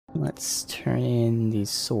Let's turn in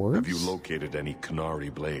these swords. Have you located any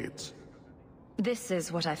Qunari blades? This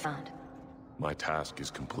is what I found. My task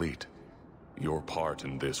is complete. Your part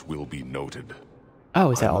in this will be noted.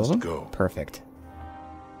 Oh, is that I all of them? must go. Perfect.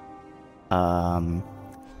 A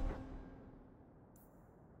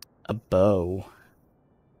bow.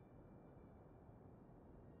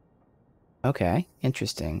 Okay,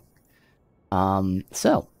 interesting.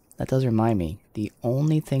 So, that does remind me, the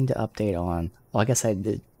only thing to update on, well, I guess I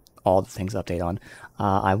did all the things to update on.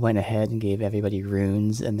 I went ahead and gave everybody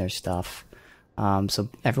runes and their stuff. So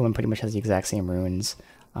everyone pretty much has the exact same runes.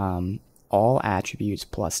 All attributes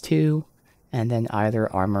 +2, and then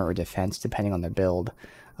either armor or defense, depending on their build.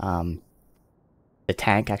 The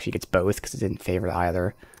tank actually gets both, because it didn't favor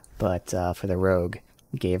either. But for the rogue,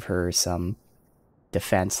 gave her some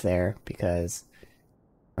defense there, because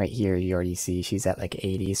right here you already see she's at like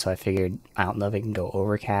 80, so I figured, I don't know if it can go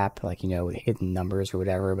over cap, like, you know, with hidden numbers or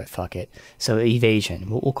whatever, but fuck it. So evasion,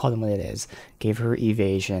 we'll call them what it is. Gave her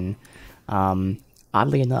evasion.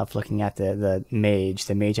 Oddly enough, looking at the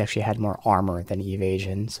mage actually had more armor than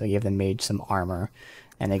evasion, so I gave the mage some armor.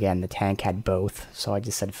 And again, the tank had both, so I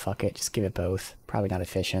just said fuck it, just give it both. Probably not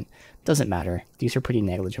efficient. Doesn't matter. These are pretty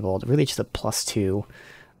negligible. Really just a +2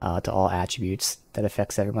 to all attributes that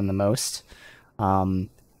affects everyone the most.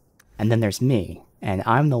 And then there's me, and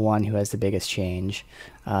I'm the one who has the biggest change.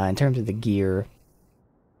 In terms of the gear,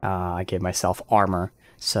 I gave myself armor,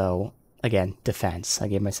 so again, defense. I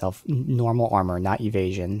gave myself normal armor, not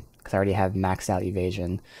evasion, because I already have maxed out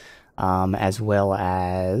evasion, as well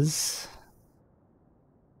as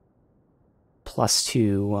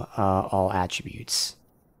 +2 all attributes.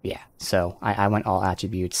 Yeah, so I went all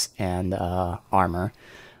attributes and armor,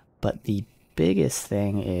 but the biggest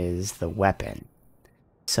thing is the weapon.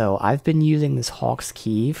 So I've been using this Hawk's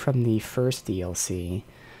Key from the first DLC,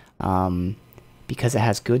 because it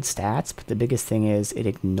has good stats, but the biggest thing is it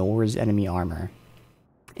ignores enemy armor.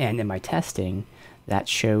 And in my testing, that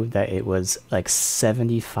showed that it was like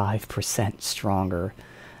 75% stronger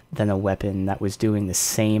than a weapon that was doing the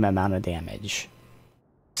same amount of damage.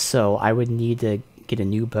 So I would need to get a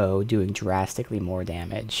new bow doing drastically more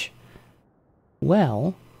damage.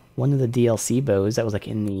 Well, one of the DLC bows that was like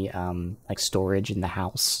in the like storage in the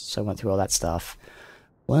house, so I went through all that stuff.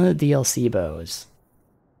 One of the DLC bows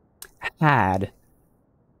had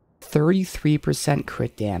 33%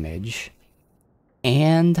 crit damage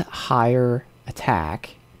and higher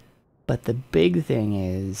attack, but the big thing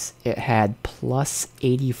is it had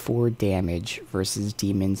 +84 damage versus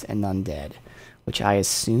demons and undead, which I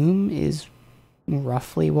assume is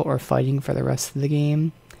roughly what we're fighting for the rest of the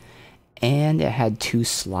game. And it had 2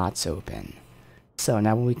 slots open. So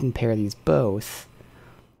now when we compare these both,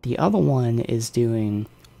 the other one is doing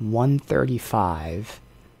 135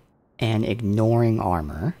 and ignoring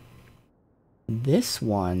armor. This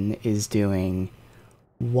one is doing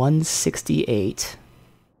 168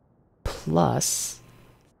 plus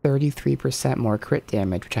 33% more crit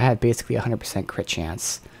damage, which I had basically 100% crit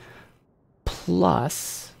chance,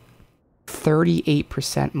 plus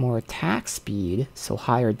 38% more attack speed, so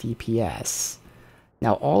higher DPS.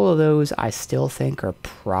 Now all of those I still think are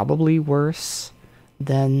probably worse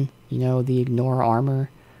than, you know, the ignore armor.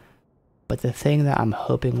 But the thing that I'm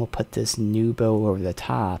hoping will put this new bow over the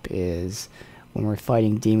top is when we're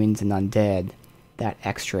fighting demons and undead, that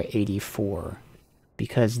extra 84.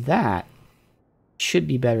 Because that should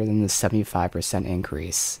be better than the 75%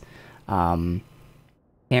 increase. Can't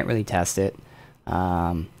really test it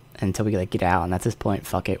until we like get out, and at this point,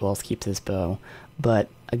 fuck it, we'll just keep this bow. But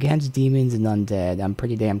against demons and undead, I'm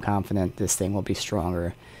pretty damn confident this thing will be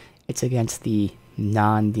stronger. It's against the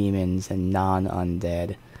non-demons and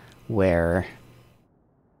non-undead, where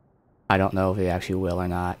I don't know if it actually will or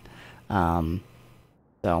not.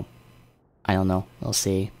 So, I don't know. We'll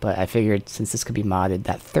see. But I figured since this could be modded,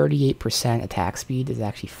 that 38% attack speed is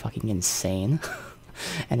actually fucking insane.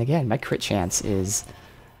 And again, my crit chance is...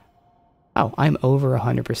 Oh, I'm over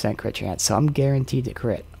 100% crit chance, so I'm guaranteed to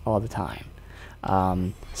crit all the time.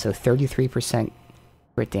 So 33%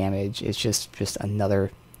 crit damage is just another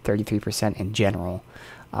 33% in general.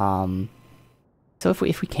 So if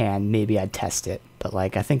we can, maybe I'd test it. But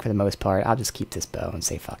like, I think for the most part, I'll just keep this bow and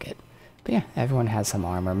say fuck it. But yeah, everyone has some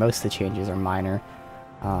armor. Most of the changes are minor.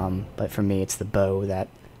 But for me, it's the bow that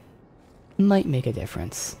might make a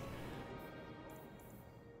difference.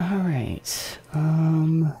 Alright,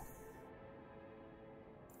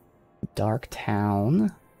 Dark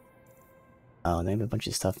Town. Oh, they have a bunch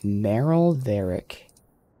of stuff. Meryl, Varric,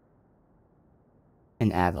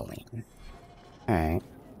 and Aveline. Alright.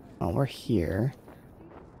 Well, we're here.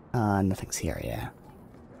 Nothing's here, yeah.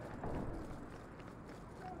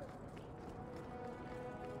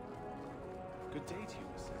 Good day to you,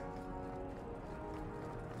 Miss.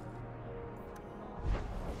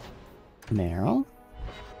 Meryl?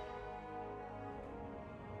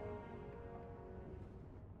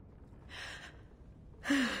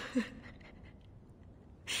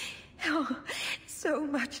 Oh, so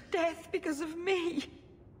much death because of me.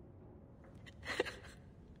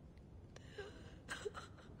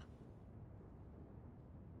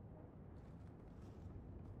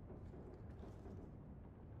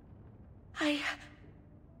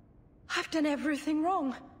 I've done everything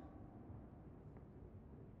wrong.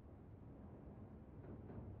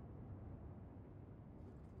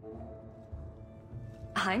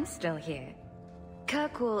 I'm still here.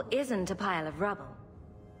 Kirkwall isn't a pile of rubble.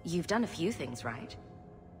 You've done a few things right.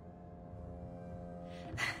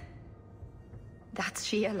 That's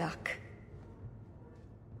sheer luck.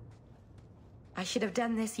 I should have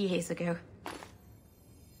done this years ago.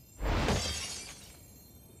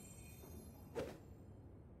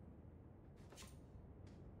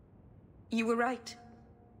 You were right.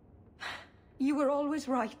 You were always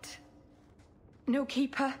right. No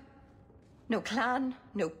keeper, no clan,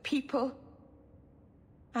 no people.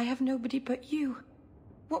 I have nobody but you.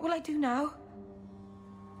 What will I do now?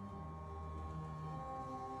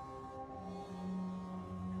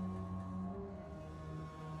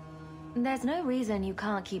 There's no reason you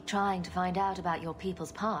can't keep trying to find out about your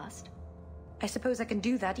people's past. I suppose I can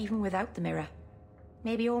do that even without the mirror.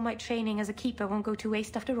 Maybe all my training as a keeper won't go to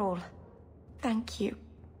waste after all. Thank you.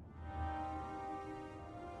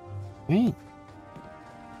 Great.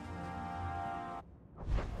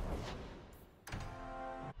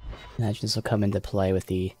 Imagine this will come into play with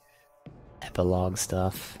the epilogue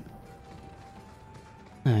stuff.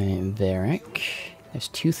 Alright, Varric. There's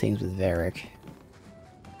two things with Varric.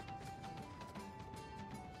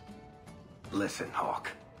 Listen,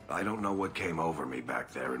 Hawke. I don't know what came over me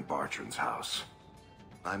back there in Bartrand's house.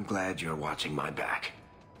 I'm glad you're watching my back.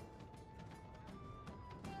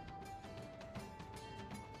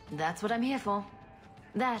 That's what I'm here for.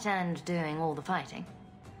 That and doing all the fighting.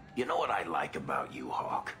 You know what I like about you,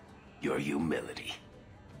 Hawke? Your humility.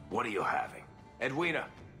 What are you having? Edwina,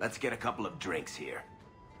 let's get a couple of drinks here.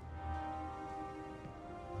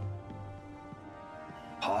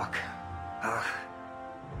 Hawke?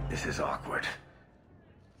 This is awkward.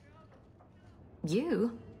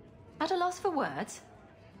 You? At a loss for words?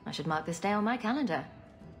 I should mark this day on my calendar.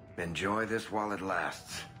 Enjoy this while it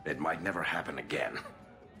lasts. It might never happen again.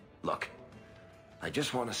 Look, I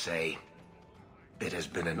just want to say, it has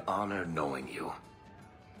been an honor knowing you.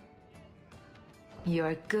 You're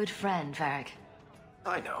a good friend, Varric.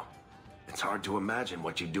 I know. It's hard to imagine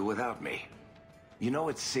what you'd do without me. You know,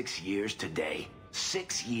 it's 6 years today.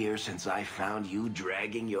 6 years since I found you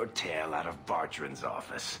dragging your tail out of Bartrand's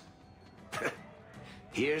office.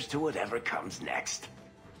 Here's to whatever comes next.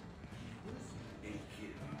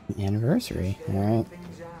 Anniversary, alright.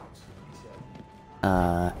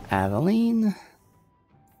 Aveline?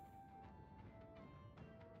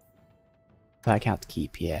 If I count the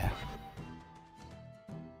keep, yeah.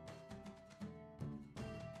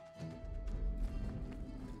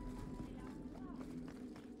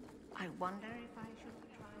 I wonder if I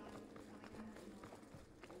should try.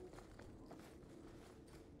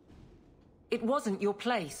 It wasn't your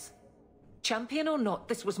place. Champion or not,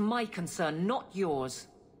 this was my concern, not yours.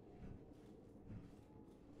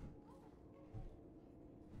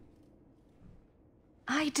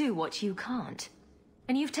 I do what you can't.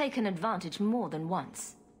 And you've taken advantage more than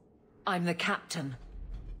once. I'm the captain.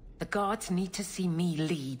 The guards need to see me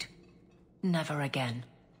lead. Never again.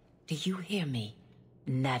 Do you hear me?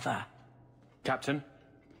 Never. Captain,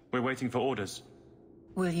 we're waiting for orders.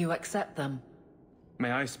 Will you accept them?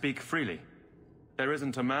 May I speak freely? There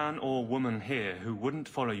isn't a man or woman here who wouldn't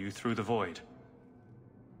follow you through the void.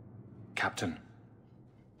 Captain.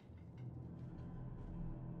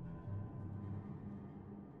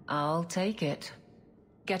 I'll take it.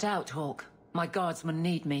 Get out, Hawke. My guardsmen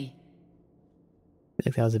need me. I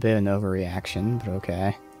think that was a bit of an overreaction, but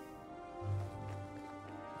okay.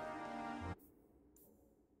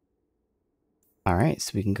 Alright,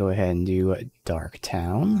 so we can go ahead and do Dark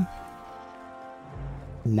Town.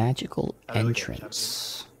 Magical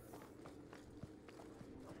entrance.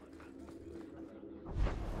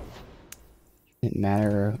 Didn't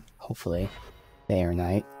matter, hopefully, day or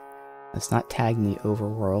night. It's not tagged in the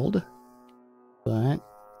overworld, but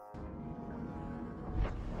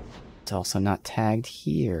it's also not tagged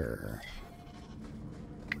here.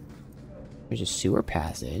 There's a sewer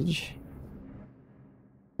passage.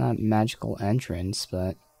 Not magical entrance,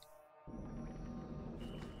 but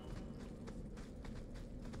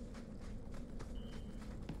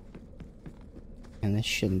And this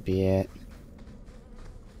shouldn't be it.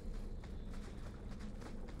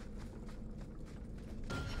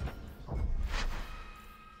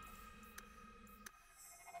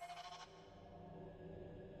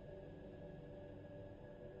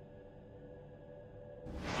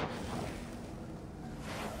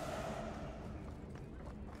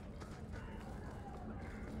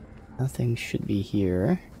 Nothing should be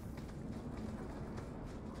here.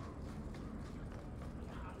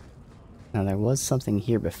 Now there was something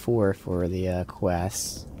here before for the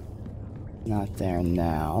quest. Not there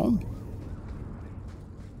now.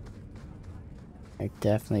 There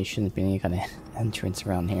definitely shouldn't be any kind of entrance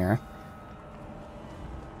around here.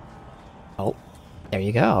 Oh, there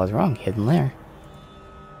you go. I was wrong. Hidden lair.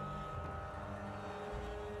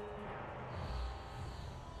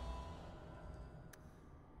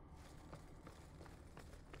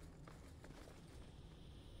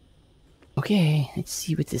 Okay, let's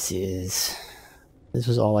see what this is. This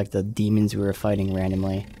was all like the demons we were fighting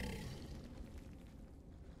randomly.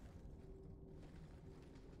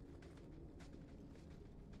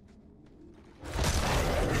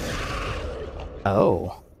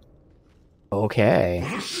 Oh. Okay.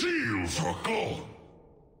 The seals are gone.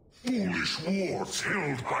 Foolish wards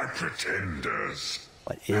held by pretenders.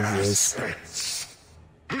 What is this? Aspects.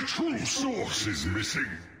 The true source is missing.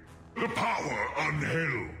 The power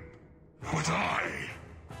unheld. But I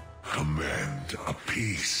command a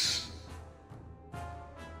peace.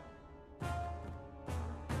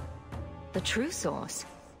 The true source?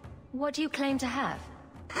 What do you claim to have?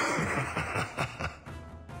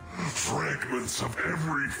 Fragments of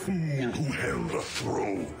every fool who held a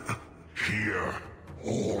throne. Here,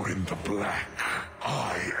 all in the black,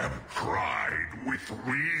 I am pride with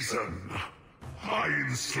reason. I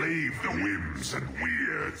enslave the whims and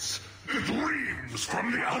weirds, the dreams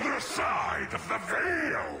from the other side of the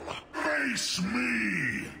veil. Face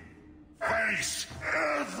me. Face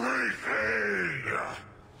everything.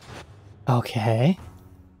 Okay.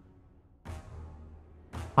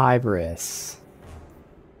 Ibris.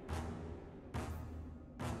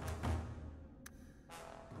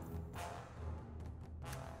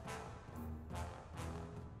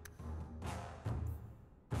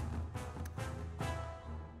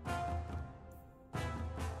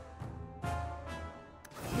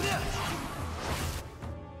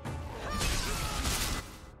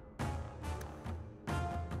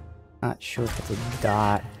 Not sure if it's a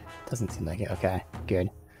dot. Doesn't seem like it. Okay, good.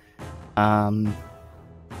 Now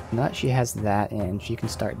that she has that in, she can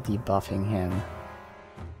start debuffing him.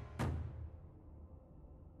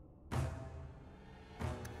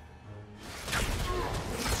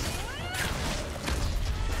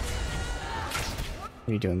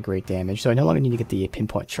 You're doing great damage, so I no longer need to get the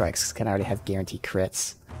pinpoint strikes, because I already have guaranteed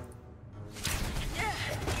crits.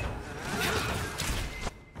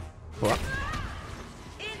 Whoa.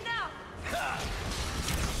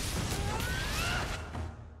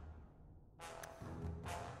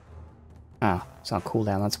 Oh, it's on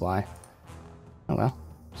cooldown, that's why. Oh well,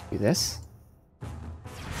 let's do this.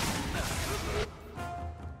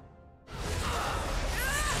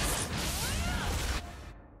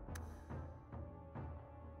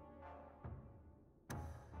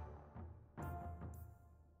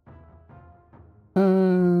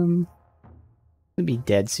 It'll be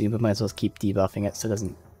dead soon, but might as well keep debuffing it so it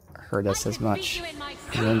doesn't hurt us as much.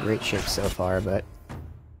 We're in great shape so far, but...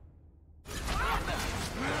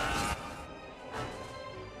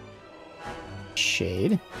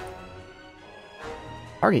 Shade.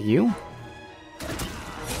 Target you.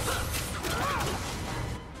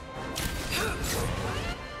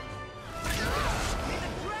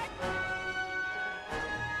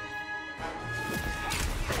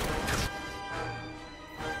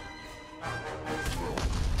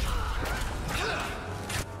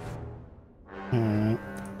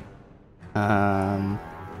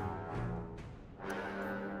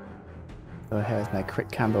 Go ahead with my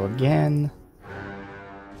crit combo again.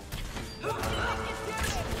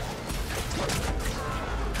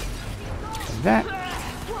 Like that.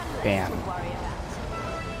 Bam.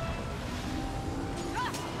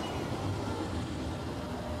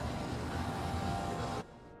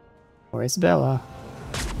 Where's Bella?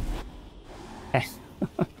 Eh.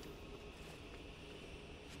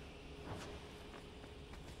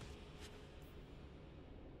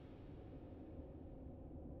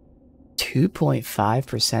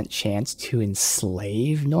 2.5% chance to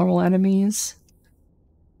enslave normal enemies?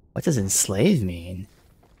 What does enslave mean?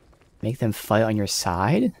 Make them fight on your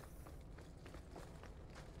side?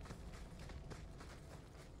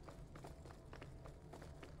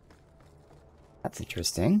 That's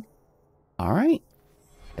interesting. Alright.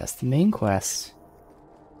 That's the main quest.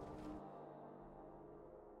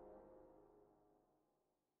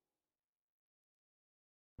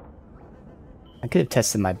 I could have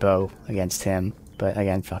tested my bow against him, but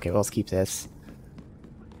again, fuck it, let's keep this.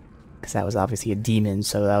 Because that was obviously a demon,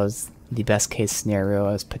 so that was the best case scenario.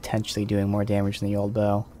 I was potentially doing more damage than the old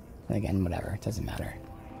bow. And again, whatever, it doesn't matter.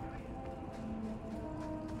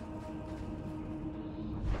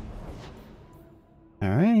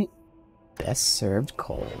 Alright. Best served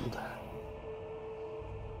cold.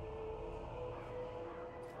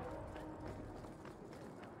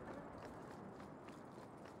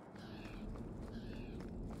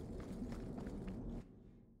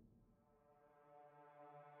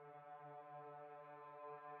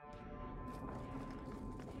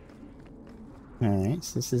 Alright,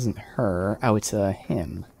 so this isn't her. Oh, it's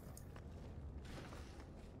him.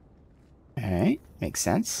 Alright, makes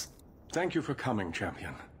sense. Thank you for coming,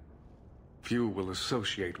 champion. Few will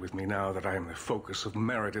associate with me now that I am the focus of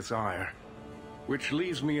Meredith's ire, which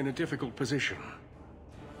leaves me in a difficult position.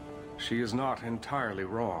 She is not entirely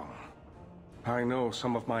wrong. I know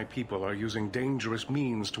some of my people are using dangerous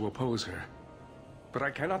means to oppose her, but I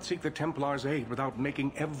cannot seek the Templars' aid without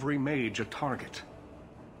making every mage a target.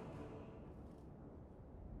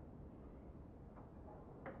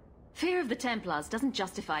 Fear of the Templars doesn't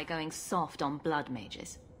justify going soft on blood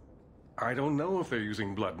mages. I don't know if they're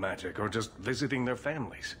using blood magic or just visiting their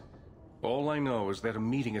families. All I know is that a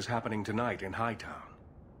meeting is happening tonight in Hightown.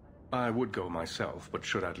 I would go myself, but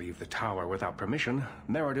should I leave the tower without permission,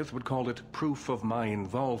 Meredith would call it proof of my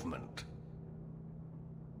involvement.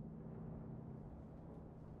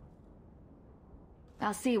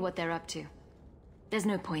 I'll see what they're up to. There's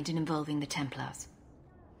no point in involving the Templars.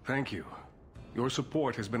 Thank you. Your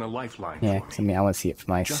support has been a lifeline Yeah, for 'cause I me. mean, I want to see it for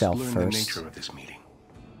myself Just learn first. the nature of this meeting.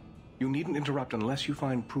 You needn't interrupt unless you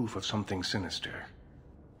find proof of something sinister.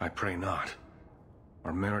 I pray not.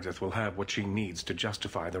 Or Meredith will have what she needs to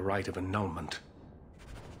justify the right of annulment.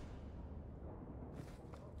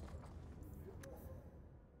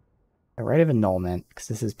 A right of annulment, because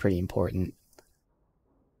this is pretty important.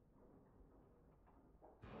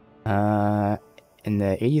 In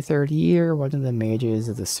the 83rd year, one of the mages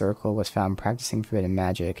of the Circle was found practicing forbidden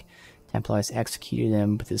magic. Templars executed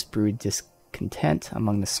him, but this brewed discontent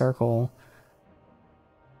among the Circle.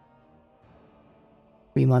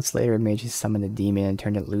 3 months later, mages summoned a demon and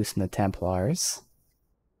turned it loose on the Templars.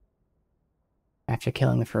 After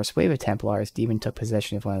killing the first wave of Templars, demon took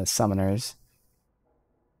possession of one of the summoners.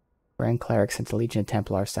 Grand Cleric sent the Legion of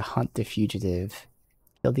Templars to hunt the fugitive.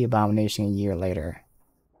 Killed the abomination a year later.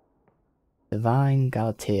 Divine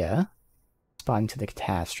Galatea, responding to the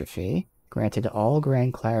catastrophe, granted all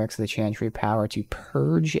Grand Clerics of the Chantry power to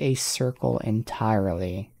purge a circle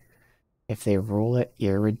entirely if they rule it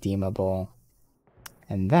irredeemable.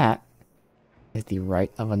 And that is the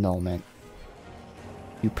right of annulment.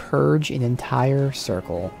 You purge an entire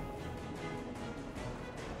circle.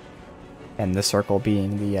 And the circle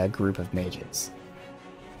being the group of mages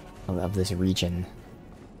of this region.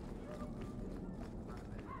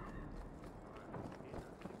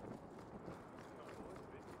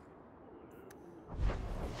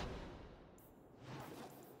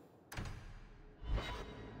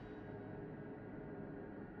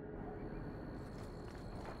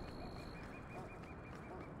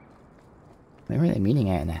 Where were they meeting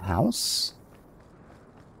at? In a house?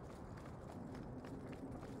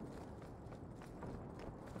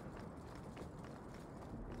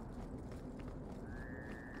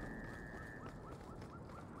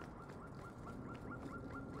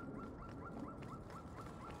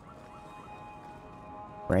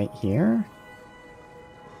 Right here?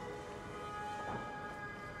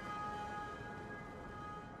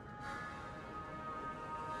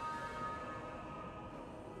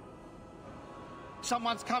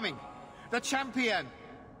 Someone's coming. The champion.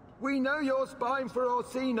 We know you're spying for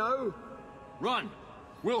Orsino. Run.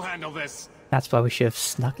 We'll handle this. That's why we should have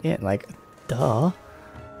snuck in, like, duh.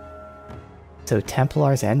 So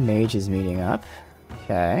Templars and mages meeting up.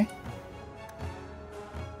 Okay.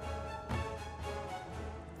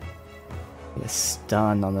 Get a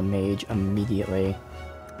stun on the mage immediately.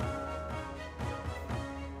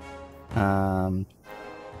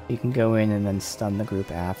 You can go in and then stun the group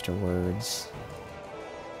afterwards.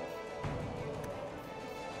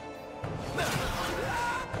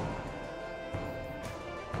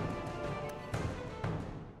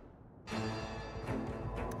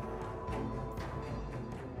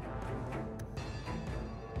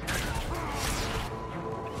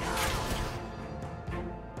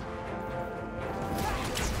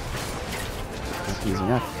 Easy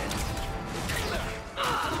enough.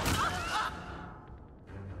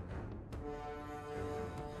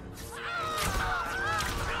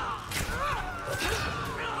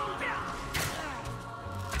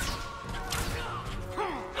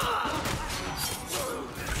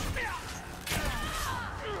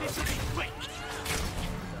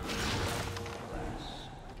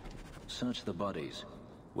 Search the bodies.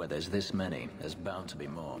 Where there's this many, there's bound to be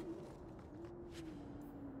more.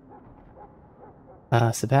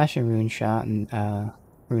 Sebastian Runeshot and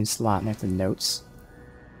Runeslot next to notes.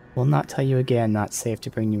 Will not tell you again, not safe to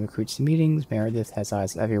bring new recruits to meetings. Meredith has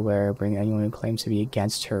eyes everywhere. Bring anyone who claims to be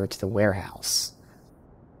against her to the warehouse.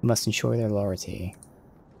 You must ensure their loyalty.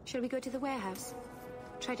 Shall we go to the warehouse?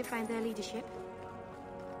 Try to find their leadership?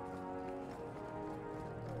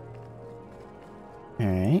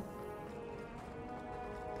 Alright.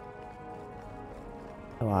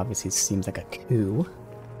 Well, obviously it seems like a coup.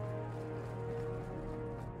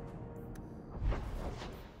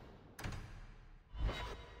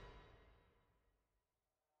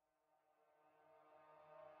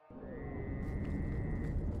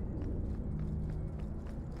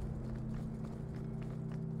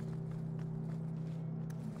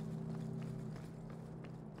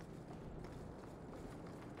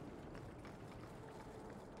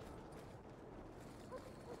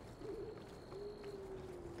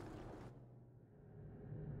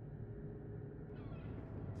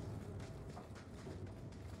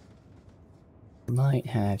 Might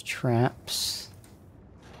have traps.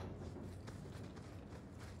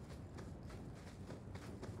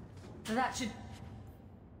 That should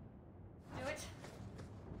do it.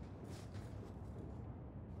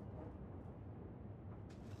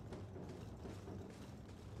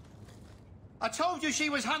 I told you she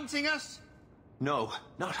was hunting us! No,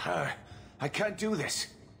 not her. I can't do this.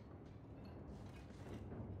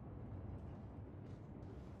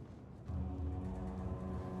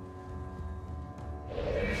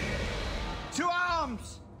 To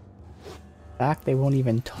arms! In fact, they won't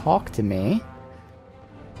even talk to me.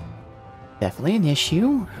 Definitely an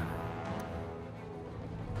issue.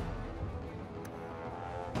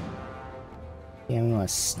 Yeah, I'm gonna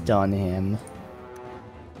stun him.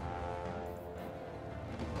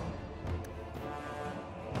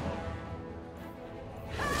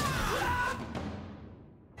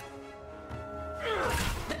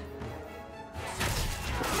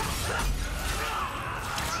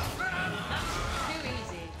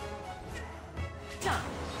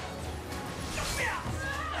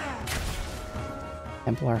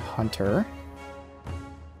 Templar Hunter.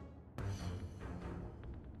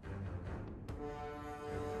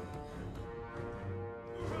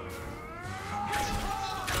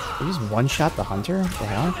 Did he just one-shot the Hunter? What the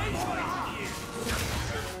hell?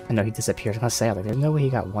 I know he disappeared. I was gonna say, like, there's no way he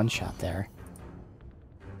got one-shot there.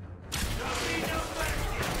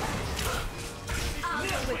 I'll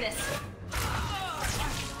go with this.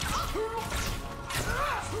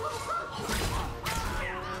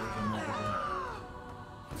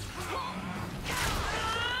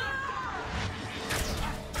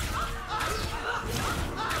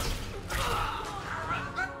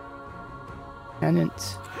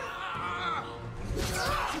 Tenant.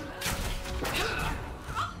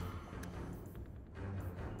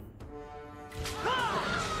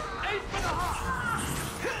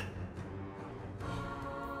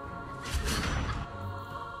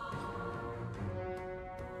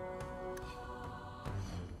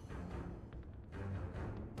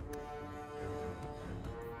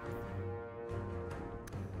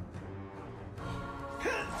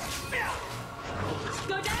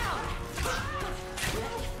 Go down!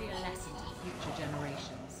 Be a lesson to future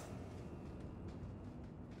generations.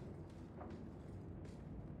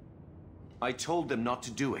 I told them not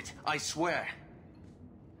to do it. I swear.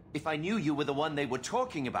 If I knew you were the one they were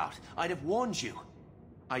talking about, I'd have warned you.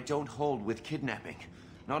 I don't hold with kidnapping.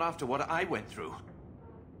 Not after what I went through.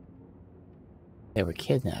 They were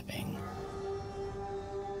kidnapping.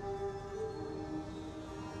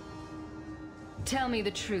 Tell me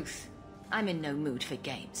the truth. I'm in no mood for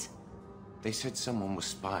games. They said someone was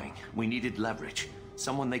spying. We needed leverage.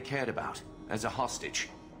 Someone they cared about. As a hostage.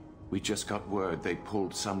 We just got word they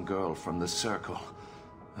pulled some girl from the Circle.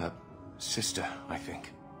 A sister, I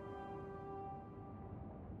think.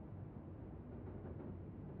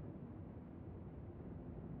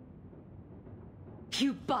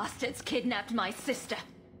 You bastards kidnapped my sister.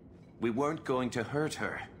 We weren't going to hurt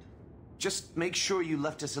her. Just make sure you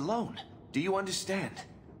left us alone. Do you understand?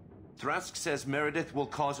 Thrask says Meredith will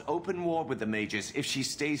cause open war with the mages if she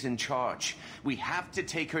stays in charge. We have to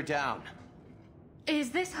take her down. Is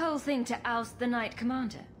this whole thing to oust the Knight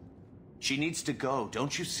Commander? She needs to go,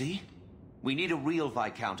 don't you see? We need a real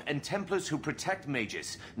Viscount and Templars who protect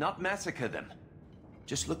mages, not massacre them.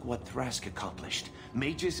 Just look what Thrask accomplished.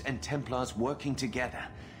 Mages and Templars working together.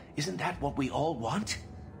 Isn't that what we all want?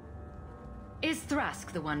 Is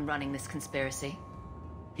Thrask the one running this conspiracy?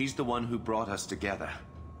 He's the one who brought us together.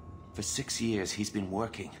 For 6 years, he's been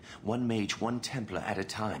working, one mage, one Templar at a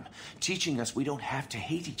time, teaching us we don't have to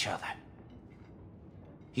hate each other.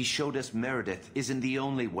 He showed us Meredith isn't the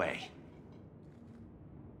only way.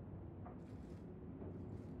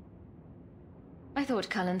 I thought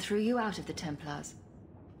Cullen threw you out of the Templars.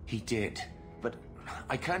 He did, but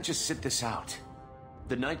I can't just sit this out.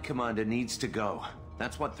 The Knight Commander needs to go.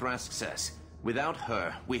 That's what Thrask says. Without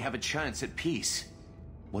her, we have a chance at peace.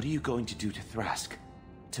 What are you going to do to Thrask?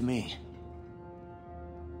 To me?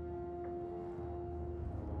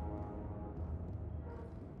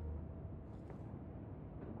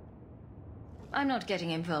 I'm not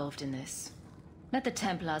getting involved in this. Let the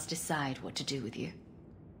Templars decide what to do with you.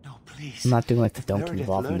 No, please. I'm not doing like the don't get Meredith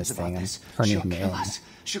involved in learns this about thing. I'm this. turning She'll him kill in. us.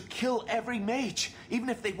 She'll kill every mage, even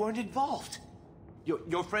if they weren't involved.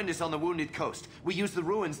 Your friend is on the Wounded Coast. We use the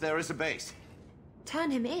ruins there as a base. Turn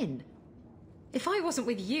him in? If I wasn't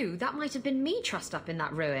with you, that might have been me trussed up in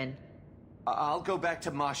that ruin. I'll go back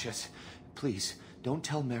to Masha's. Please, don't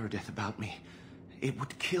tell Meredith about me. It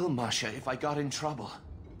would kill Masha if I got in trouble.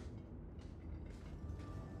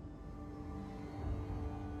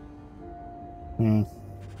 I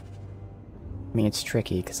mean, it's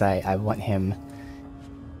tricky, because I want him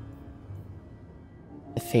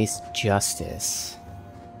to face justice.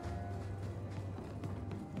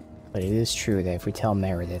 But it is true that if we tell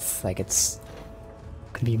Meredith, like, it's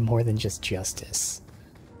gonna be more than just justice.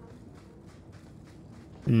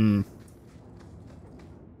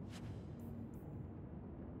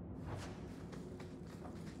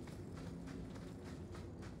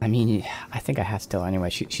 I mean, I think I have to tell her anyway.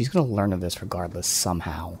 She's gonna learn of this regardless,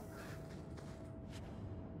 somehow.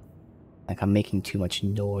 Like, I'm making too much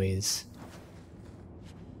noise.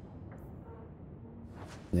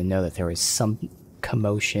 And I know that there was some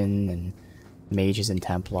commotion and mages and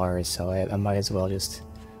Templars, so I might as well just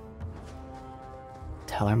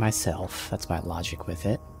tell her myself. That's my logic with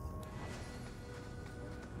it.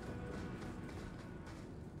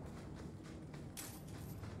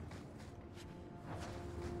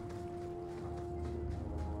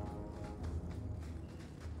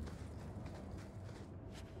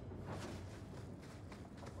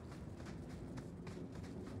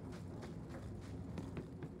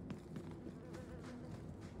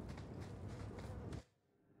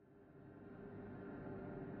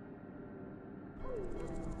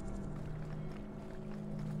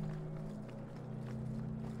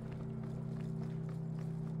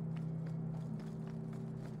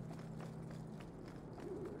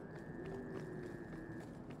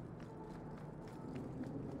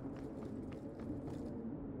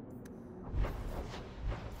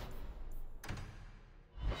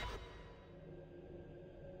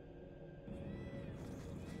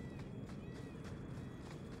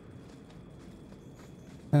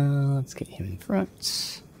 Let's get him in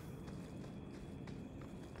front.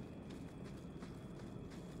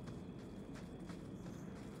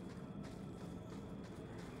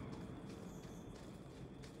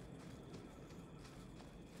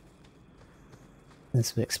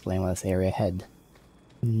 This would explain why this area had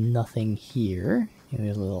nothing here. It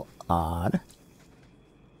was a little odd.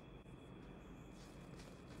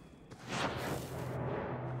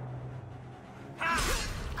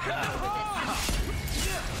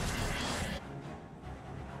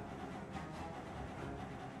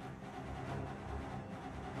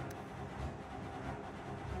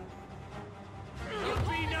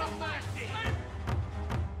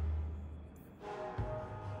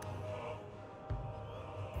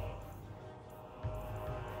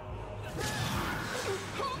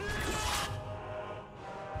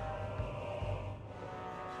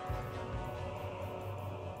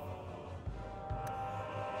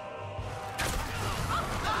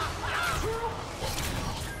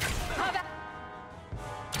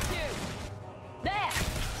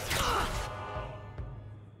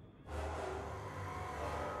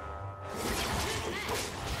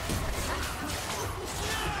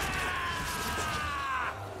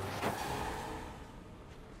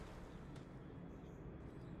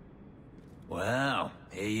 Well,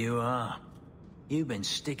 here you are. You've been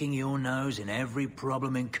sticking your nose in every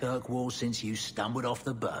problem in Kirkwall since you stumbled off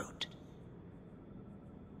the boat.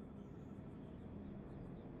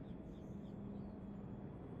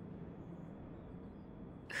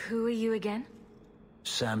 Who are you again?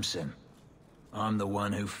 Samson. I'm the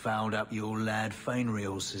one who fouled up your lad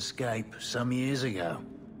Fainriel's escape some years ago.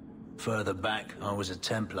 Further back, I was a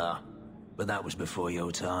Templar, but that was before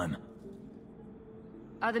your time.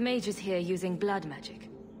 Are the mages here using blood magic?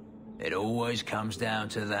 It always comes down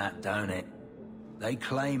to that, don't it? They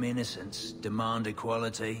claim innocence, demand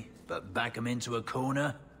equality, but back them into a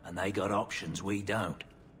corner, and they got options we don't.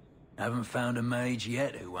 Haven't found a mage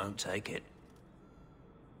yet who won't take it.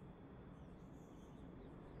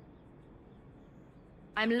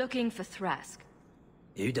 I'm looking for Thrask.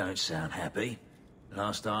 You don't sound happy.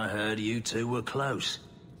 Last I heard, you two were close.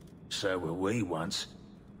 So were we once.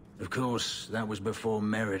 Of course, that was before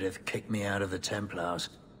Meredith kicked me out of the Templars.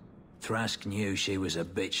 Thrask knew she was a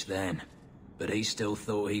bitch then, but he still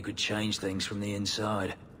thought he could change things from the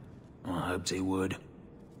inside. I hoped he would.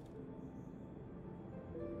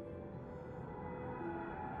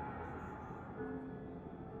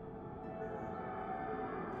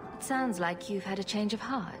 It sounds like you've had a change of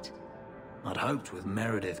heart. I'd hoped with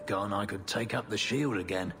Meredith gone I could take up the shield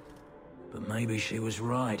again. But maybe she was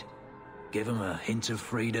right. Give 'em a hint of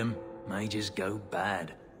freedom, mages go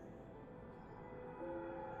bad.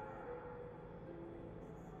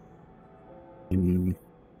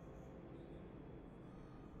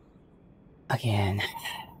 Again.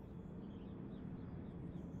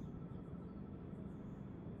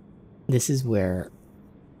 This is where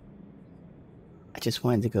I just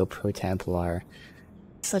wanted to go pro-Templar.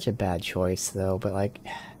 Such a bad choice, though, but like...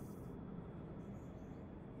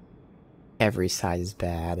 every side is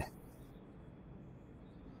bad.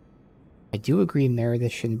 I do agree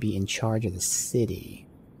Meredith shouldn't be in charge of the city,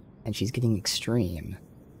 and she's getting extreme.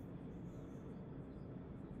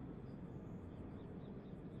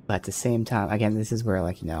 But at the same time, again, this is where,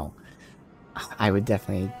 like, you know, I would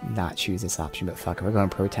definitely not choose this option, but fuck it, we're going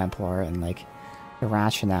pro-Templar, and, like, the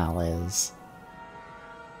rationale is...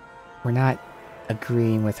 we're not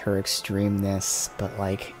agreeing with her extremeness, but,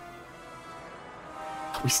 like,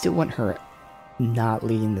 we still want her not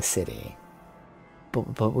leading the city.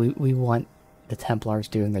 But we want the Templars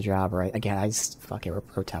doing the job, right? Again, I just, fuck it, we're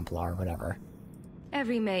pro-Templar, whatever.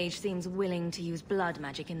 Every mage seems willing to use blood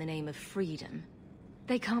magic in the name of freedom.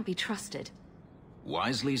 They can't be trusted.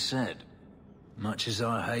 Wisely said. Much as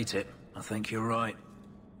I hate it, I think you're right.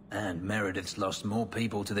 And Meredith's lost more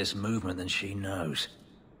people to this movement than she knows.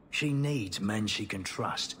 She needs men she can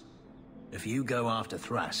trust. If you go after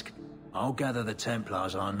Thrask, I'll gather the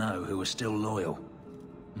Templars I know who are still loyal.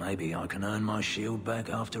 Maybe I can earn my shield back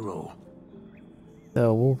after all.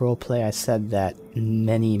 So, we'll roleplay. I said that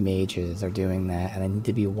many mages are doing that, and I need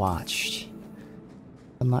to be watched.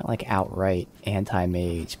 I'm not, like, outright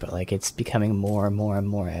anti-mage, but, like, it's becoming more and more and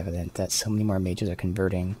more evident that so many more mages are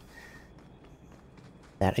converting.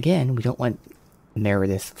 That, again, we don't want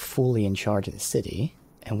Meredith fully in charge of the city,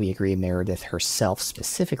 and we agree Meredith herself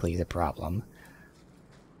specifically is a problem.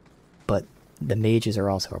 But the mages are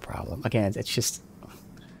also a problem. Again, it's just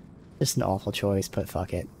an awful choice, but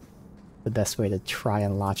fuck it. The best way to try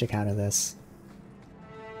and logic out of this.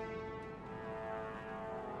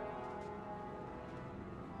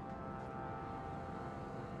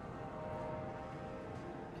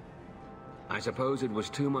 I suppose it was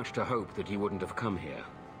too much to hope that he wouldn't have come here.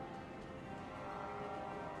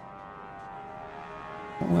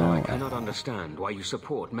 Though I cannot understand why you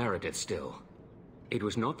support Meredith still. It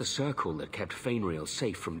was not the Circle that kept Fainriel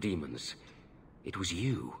safe from demons. It was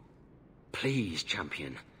you. Please,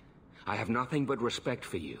 champion. I have nothing but respect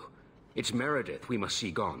for you. It's Meredith we must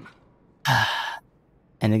see gone.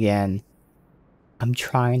 And again, I'm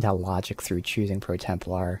trying to logic through choosing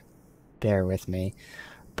pro-Templar. Bear with me.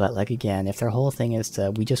 But, like, again, if their whole thing is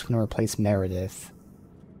to, we just want to replace Meredith,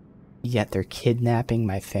 yet they're kidnapping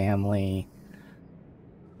my family,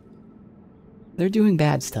 they're doing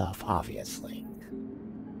bad stuff, obviously.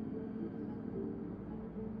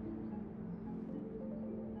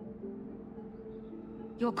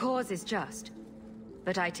 Your cause is just,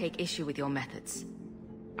 but I take issue with your methods.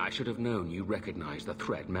 I should have known you recognized the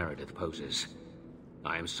threat Meredith poses.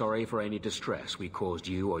 I am sorry for any distress we caused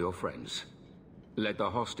you or your friends. Let the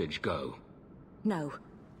hostage go. No.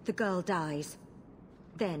 The girl dies.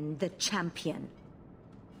 Then the champion.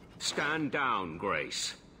 Stand down,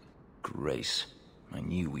 Grace. Grace. I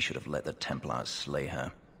knew we should have let the Templars slay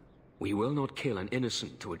her. We will not kill an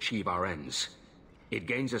innocent to achieve our ends. It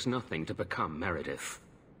gains us nothing to become Meredith.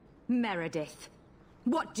 Meredith.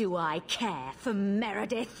 What do I care for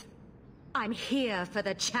Meredith? I'm here for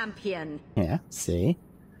the champion. Yeah, see?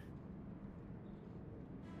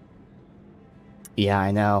 Yeah,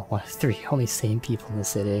 I know. What, 3 only sane people in the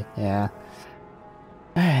city. Yeah.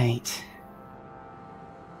 Alright.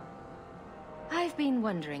 I've been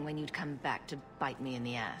wondering when you'd come back to bite me in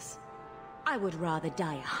the ass. I would rather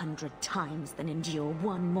die 100 times than endure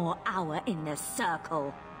 1 more hour in the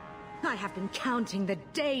Circle. I have been counting the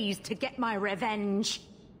days to get my revenge.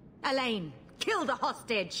 Elaine, kill the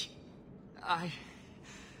hostage! I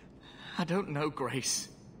don't know, Grace.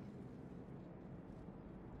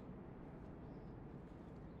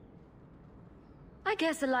 I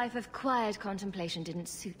guess a life of quiet contemplation didn't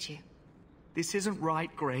suit you. This isn't right,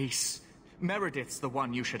 Grace. Meredith's the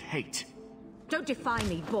one you should hate. Don't defy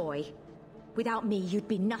me, boy. Without me, you'd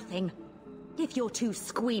be nothing. If you're too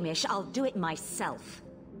squeamish, I'll do it myself.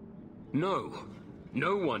 No.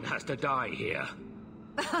 No one has to die here.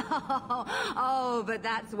 Oh, but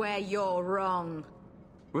that's where you're wrong.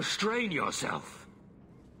 Restrain yourself.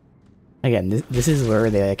 Again, this is where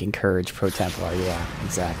they like encourage pro-Templar. Yeah,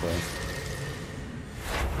 exactly.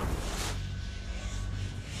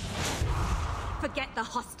 Forget the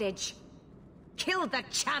hostage. Kill the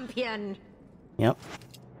champion. Yep.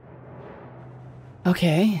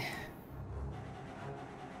 Okay.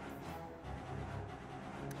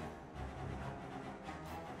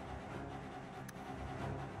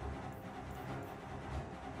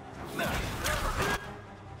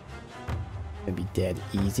 Gonna be dead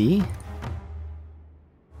easy.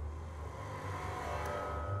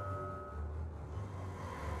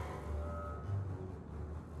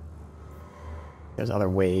 There's other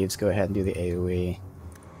waves. Go ahead and do the AoE.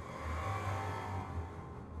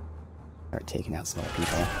 Start taking out some other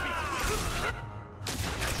people.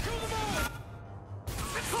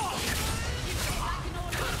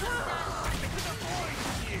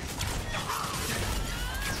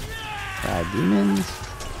 Demons.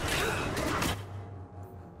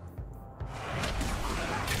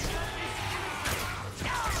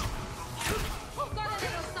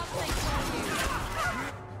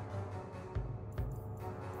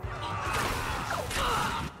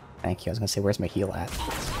 Thank you. I was gonna say, where's my heal at?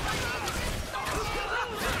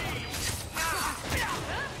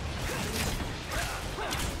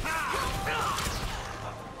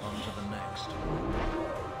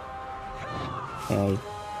 Okay.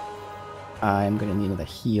 I'm gonna need another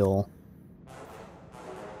heal.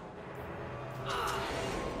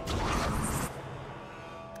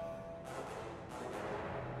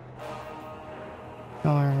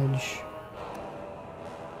 Charge.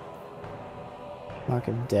 Mark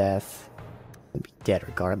of Death. Would be dead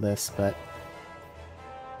regardless, but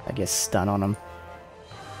I guess stun on him.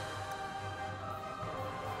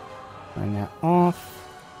 Turn that off.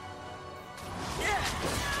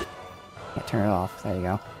 Can't turn it off. There you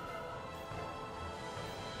go.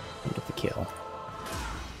 And get the kill.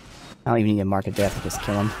 I don't even need a Mark of Death to just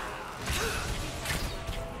kill him.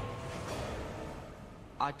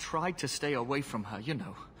 I tried to stay away from her, you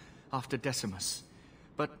know, after Decimus.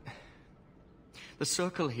 But the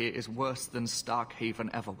circle here is worse than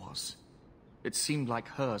Starkhaven ever was. It seemed like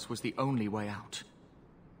hers was the only way out.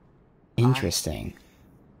 Interesting.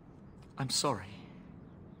 I'm sorry.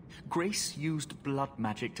 Grace used blood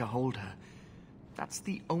magic to hold her. That's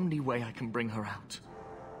the only way I can bring her out.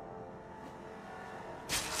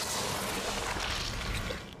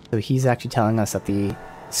 So he's actually telling us that the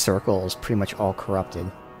circle is pretty much all corrupted.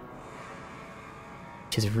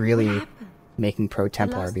 Which is really making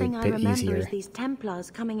pro-Templar be a bit easier. Is these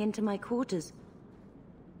Templars coming into my quarters.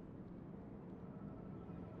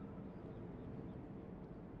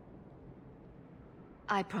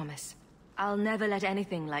 I promise. I'll never let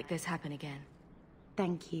anything like this happen again.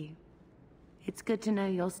 Thank you. It's good to know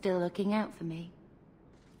you're still looking out for me.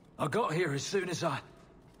 I got here as soon as I...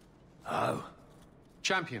 Oh.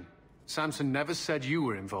 Champion, Samson never said you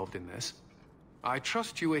were involved in this. I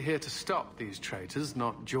trust you were here to stop these traitors,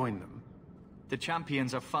 not join them. The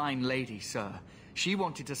Champion's a fine lady, sir. She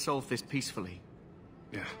wanted to solve this peacefully.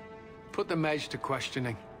 Yeah. Put the mage to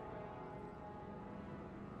questioning.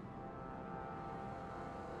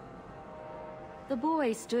 The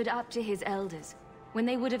boy stood up to his elders when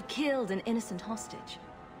they would have killed an innocent hostage.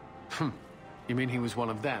 You mean he was one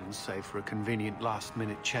of them, save for a convenient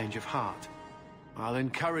last-minute change of heart? I'll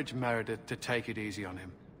encourage Meredith to take it easy on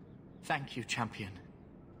him. Thank you, Champion.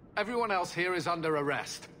 Everyone else here is under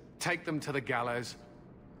arrest. Take them to the gallows.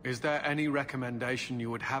 Is there any recommendation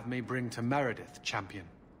you would have me bring to Meredith, Champion?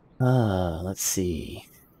 Let's see.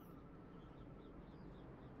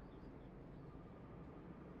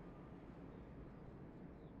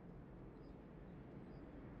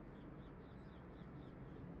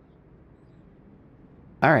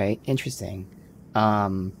 Alright, interesting.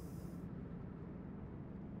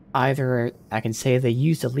 Either I can say they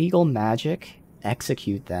used illegal magic,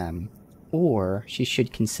 execute them, or she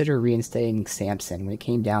should consider reinstating Samson. When it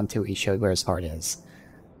came down to it, he showed where his heart is.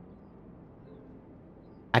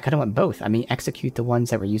 I kind of want both. I mean, execute the ones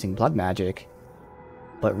that were using blood magic,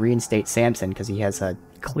 but reinstate Samson because he has a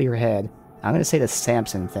clear head. I'm going to say the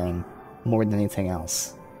Samson thing more than anything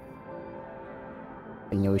else.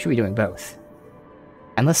 And, you know, we should be doing both.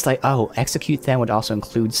 Unless, like, oh, execute them would also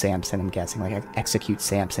include Samson, I'm guessing. Like, execute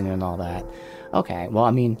Samson and all that. Okay, well,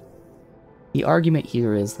 I mean, The argument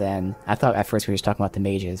here is then, I thought at first we were just talking about the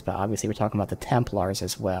mages, but obviously we're talking about the Templars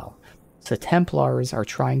as well. So Templars are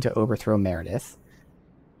trying to overthrow Meredith,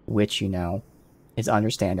 which, you know, is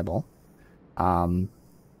understandable. At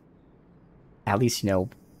least, you know,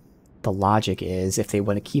 the logic is if they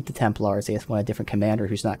want to keep the Templars, they just want a different commander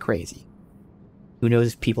who's not crazy. Who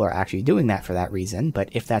knows if people are actually doing that for that reason, but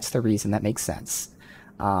if that's the reason, that makes sense.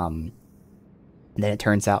 And then it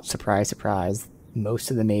turns out, surprise, surprise,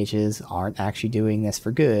 most of the mages aren't actually doing this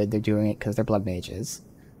for good. They're doing it because they're blood mages.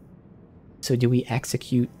 So do we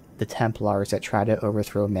execute the Templars that try to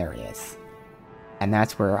overthrow Meredith? And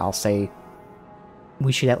that's where I'll say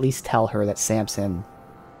we should at least tell her that Samson,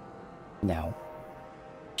 you know,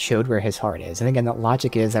 showed where his heart is. And again, the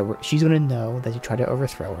logic is that she's going to know that he tried to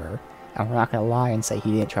overthrow her. And we're not going to lie and say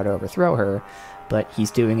he didn't try to overthrow her, but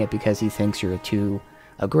he's doing it because he thinks you're too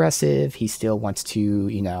aggressive. He still wants to,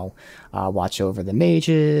 you know, watch over the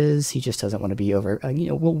mages. He just doesn't want to be over, you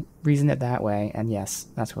know, we'll reason it that way. And yes,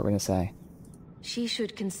 that's what we're going to say. She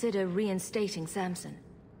should consider reinstating Samson.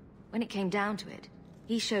 When it came down to it,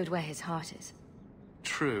 he showed where his heart is.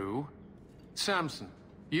 True. Samson,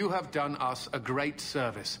 you have done us a great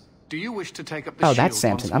service. Do you wish to take up the Oh, shield that's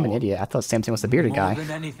Samson. I'm an idiot. I thought Samson was the bearded guy. More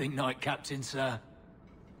than anything, Knight Captain, sir.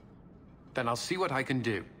 Then I'll see what I can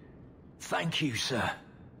do. Thank you, sir.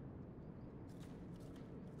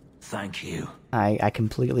 Thank you. I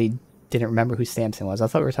completely didn't remember who Samson was. I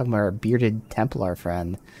thought we were talking about our bearded Templar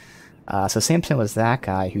friend. So Samson was that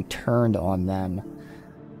guy who turned on them.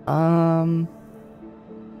 Now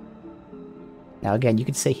again, you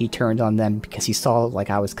could say he turned on them because he saw, like,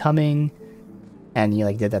 I was coming, and he,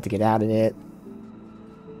 like, did that to get out of it.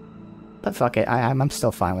 But fuck it, I'm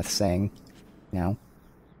still fine with saying, you know,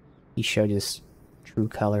 he showed his true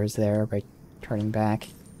colors there by turning back.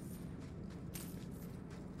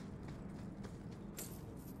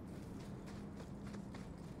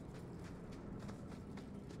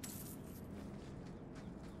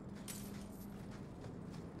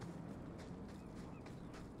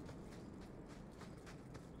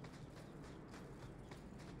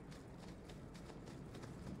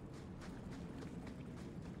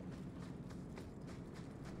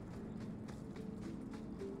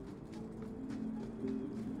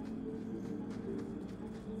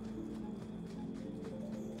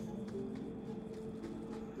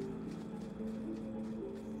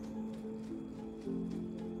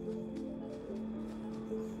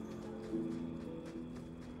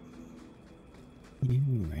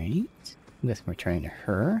 Alright. I guess we're turning to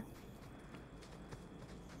her.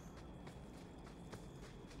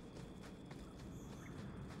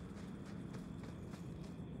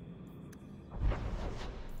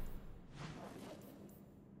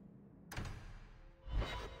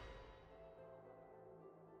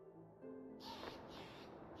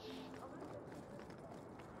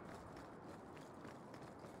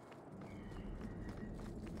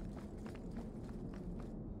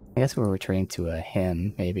 I guess we're returning to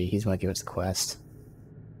him, maybe. He's going to give us the quest.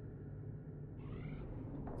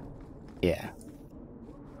 Yeah.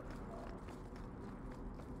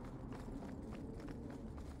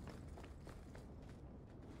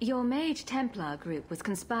 Your Mage Templar group was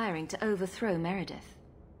conspiring to overthrow Meredith.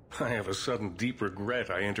 I have a sudden deep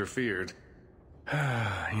regret I interfered.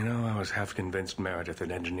 You know, I was half convinced Meredith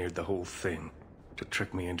had engineered the whole thing to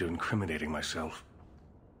trick me into incriminating myself.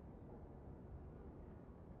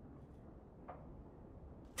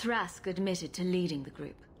 Thrask admitted to leading the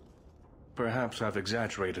group. Perhaps I've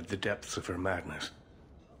exaggerated the depths of her madness.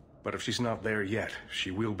 But if she's not there yet, she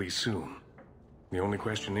will be soon. The only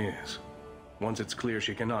question is, once it's clear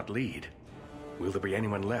she cannot lead, will there be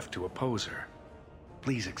anyone left to oppose her?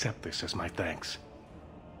 Please accept this as my thanks.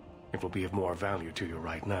 It will be of more value to you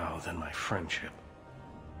right now than my friendship.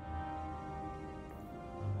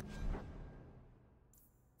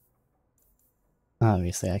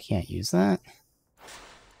 Obviously, I can't use that.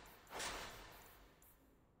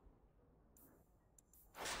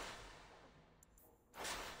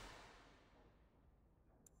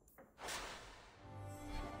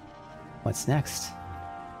 What's next?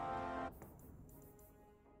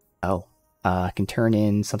 Oh, I can turn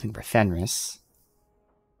in something for Fenris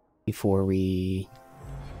before we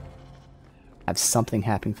have something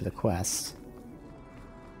happen for the quest.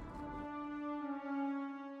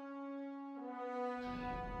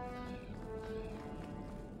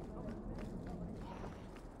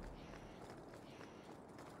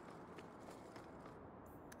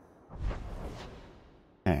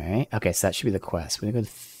 Alright, okay, so that should be the quest. We're gonna go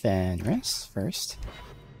to Fenris first.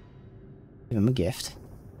 Give him a gift.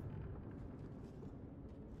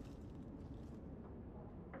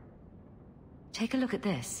 Take a look at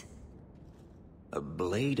this. A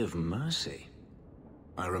Blade of Mercy.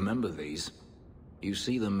 I remember these. You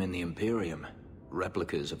see them in the Imperium.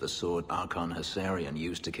 Replicas of the sword Archon Hessarian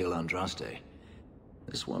used to kill Andraste.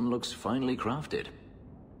 This one looks finely crafted.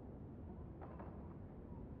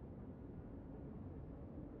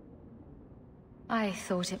 I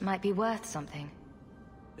thought it might be worth something.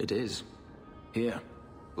 It is. Here,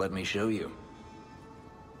 let me show you.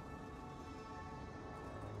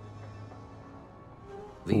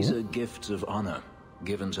 These are gifts of honor,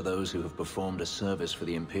 given to those who have performed a service for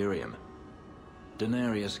the Imperium.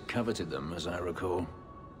 Denarius coveted them, as I recall.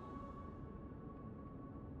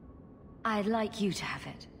 I'd like you to have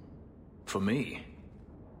it. For me?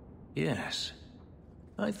 Yes.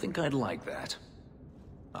 I think I'd like that.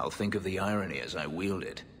 I'll think of the irony as I wield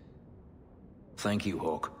it. Thank you,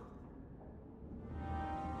 Hawke.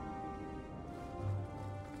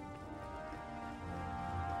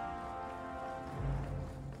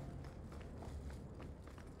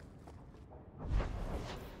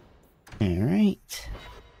 Alright.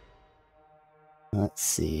 Let's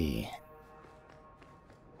see.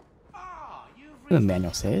 Do a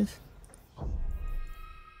manual save.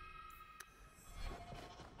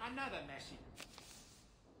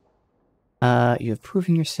 You have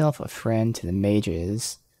proven yourself a friend to the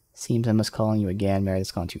mages. Seems I must call on you again.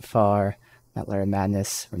 Meredith's gone too far. That letter of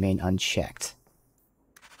madness remain unchecked.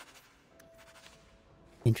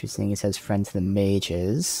 Interesting, it says friend to the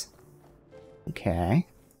mages. Okay.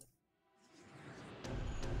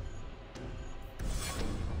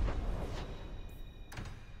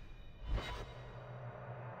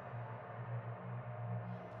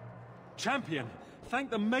 Champion, thank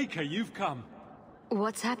the Maker you've come.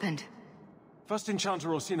 What's happened? First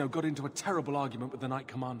Enchanter Orsino got into a terrible argument with the Knight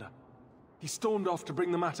Commander. He stormed off to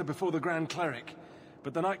bring the matter before the Grand Cleric,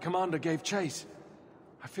 but the Knight Commander gave chase.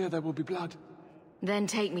 I fear there will be blood. Then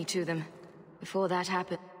take me to them, before that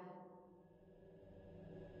happens.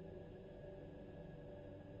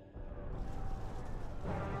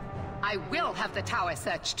 I will have the tower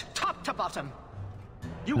searched, top to bottom.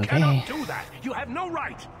 You cannot do that! You have no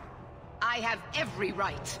right! I have every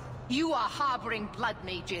right. You are harboring blood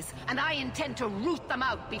mages, and I intend to root them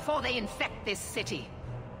out before they infect this city.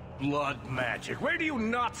 Blood magic? Where do you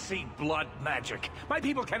not see blood magic? My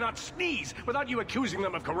people cannot sneeze without you accusing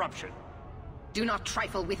them of corruption. Do not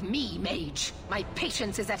trifle with me, mage. My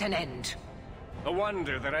patience is at an end. A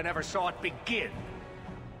wonder that I never saw it begin.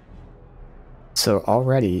 So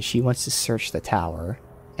already she wants to search the tower,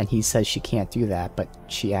 and he says she can't do that, but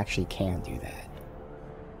she actually can do that.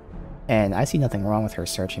 And I see nothing wrong with her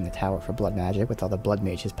searching the tower for blood magic with all the blood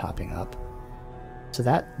mages popping up. So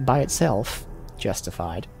that, by itself,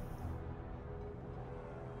 justified.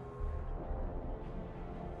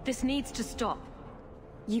 This needs to stop.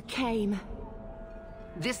 You came.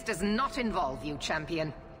 This does not involve you,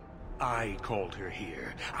 champion. I called her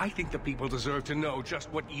here. I think the people deserve to know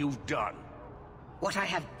just what you've done. What I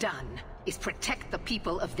have done is protect the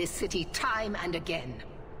people of this city time and again.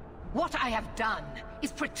 What I have done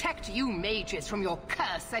is protect you mages from your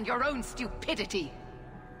curse and your own stupidity.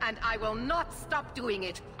 And I will not stop doing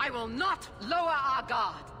it. I will not lower our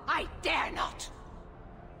guard. I dare not.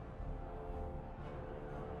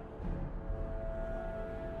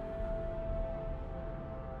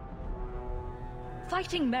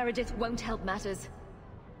 Fighting Meredith won't help matters.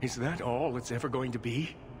 Is that all it's ever going to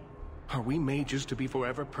be? Are we mages to be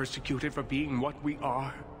forever persecuted for being what we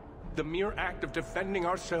are? The mere act of defending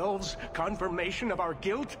ourselves, confirmation of our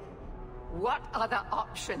guilt? What other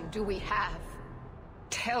option do we have?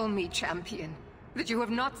 Tell me, champion, that you have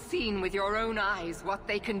not seen with your own eyes what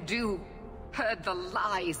they can do, heard the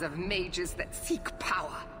lies of mages that seek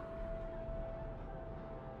power.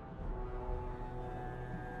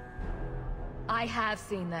 I have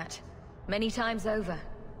seen that. Many times over.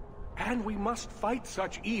 And we must fight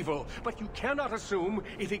such evil, but you cannot assume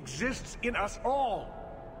it exists in us all.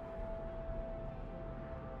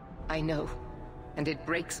 I know, and it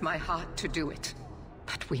breaks my heart to do it.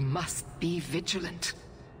 But we must be vigilant.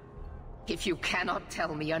 If you cannot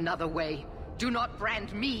tell me another way, do not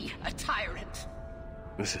brand me a tyrant.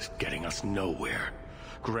 This is getting us nowhere.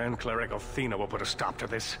 Grand Cleric Othina will put a stop to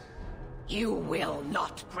this. You will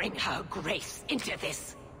not bring her grace into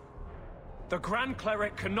this. The Grand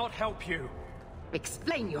Cleric cannot help you.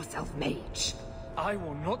 Explain yourself, mage. I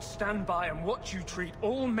will not stand by and watch you treat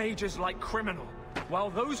all mages like criminal, while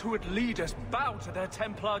those who would lead us bow to their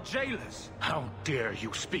Templar jailers. How dare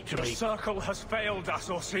you speak to me? The Circle has failed us,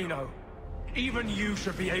 Orsino. Even you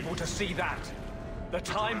should be able to see that. The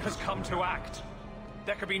time has come to act.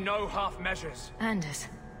 There can be no half measures. Anders,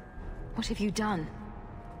 what have you done?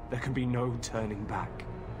 There can be no turning back.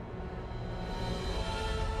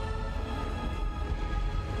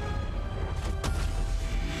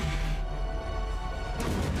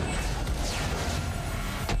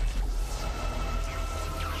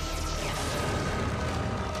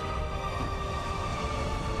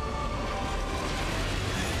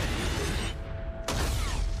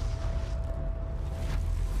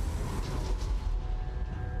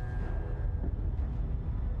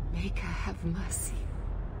 Have mercy.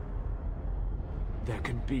 There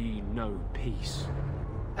can be no peace.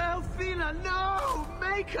 Althena, no!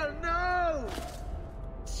 Make her, no!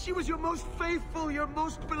 She was your most faithful, your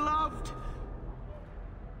most beloved.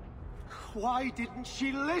 Why didn't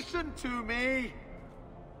she listen to me?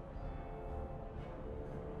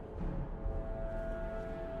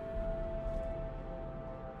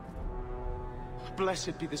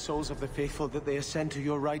 Blessed be the souls of the faithful that they ascend to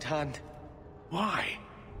your right hand. Why?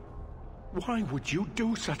 Why would you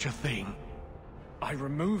do such a thing? I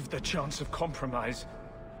removed the chance of compromise,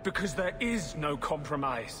 because there is no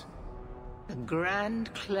compromise. The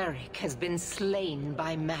Grand Cleric has been slain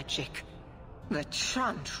by magic. The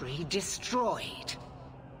Chantry destroyed.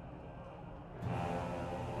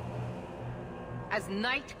 As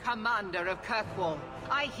Knight Commander of Kirkwall,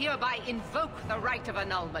 I hereby invoke the right of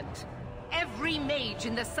annulment. Every mage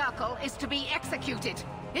in the Circle is to be executed,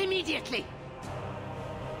 immediately!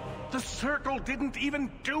 The Circle didn't even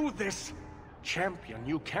do this! Champion,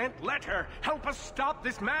 you can't let her! Help us stop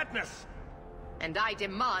this madness! And I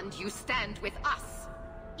demand you stand with us.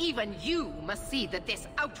 Even you must see that this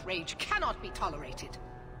outrage cannot be tolerated.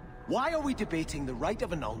 Why are we debating the right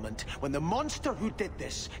of annulment when the monster who did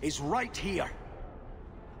this is right here?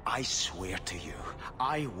 I swear to you,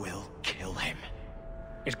 I will kill him.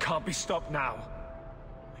 It can't be stopped now.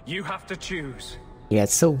 You have to choose. Yeah,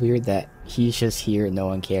 it's so weird that he's just here and no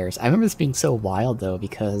one cares. I remember this being so wild, though,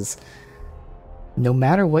 because no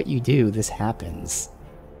matter what you do, this happens.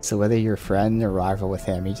 So whether you're friend or rival with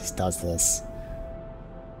him, he just does this.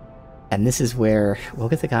 And this is where, we'll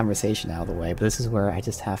get the conversation out of the way, but this is where I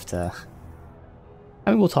just have to...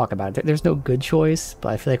 I mean, we'll talk about it. There's no good choice, but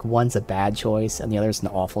I feel like one's a bad choice and the other's an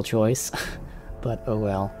awful choice. But oh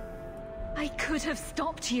well. I could have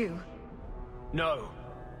stopped you. No.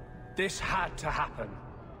 This had to happen.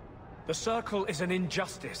 The Circle is an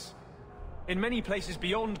injustice. In many places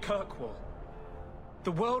beyond Kirkwall.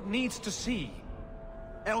 The world needs to see.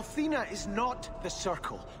 Althena is not the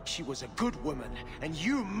Circle. She was a good woman, and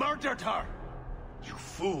you murdered her! You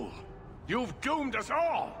fool! You've doomed us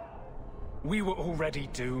all! We were already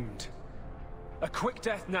doomed. A quick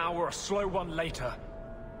death now or a slow one later.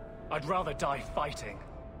 I'd rather die fighting.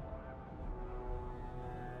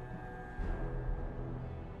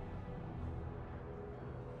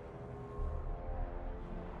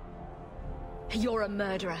 You're a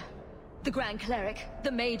murderer. The Grand Cleric,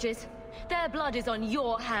 the mages, their blood is on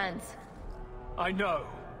your hands. I know.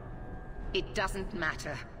 It doesn't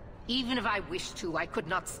matter. Even if I wished to, I could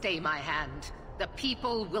not stay my hand. The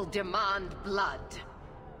people will demand blood.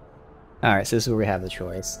 Alright, so this is where we have the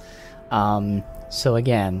choice. So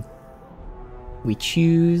again, we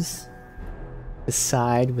choose to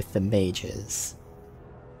side with the mages.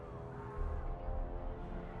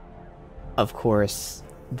 Of course,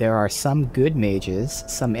 there are some good mages,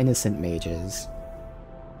 some innocent mages,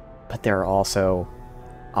 but there are also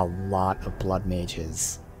a lot of blood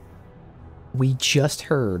mages. We just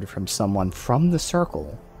heard from someone from the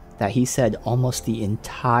Circle that he said almost the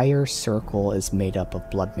entire Circle is made up of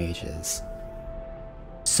blood mages.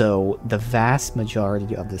 So the vast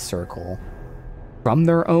majority of the Circle, from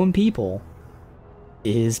their own people,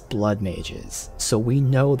 is blood mages. So we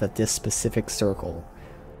know that this specific Circle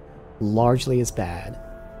largely is bad.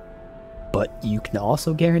 But you can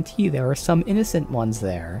also guarantee there are some innocent ones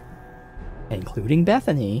there, including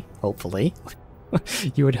Bethany, hopefully.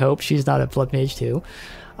 You would hope she's not a blood mage too.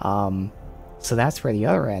 So that's where the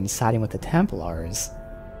other end, siding with the Templars.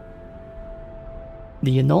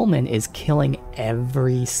 The annulment is killing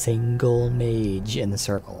every single mage in the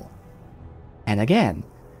Circle. And again,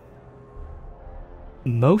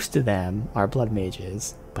 most of them are blood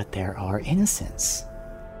mages, but there are innocents.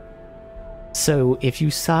 So if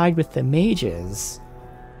you side with the mages,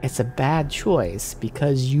 it's a bad choice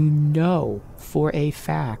because you know for a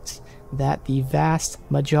fact that the vast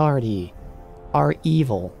majority are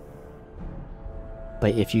evil.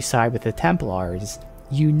 But if you side with the Templars,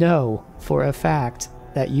 you know for a fact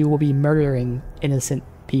that you will be murdering innocent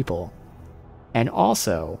people. And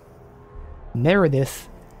also, Meredith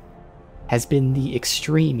has been the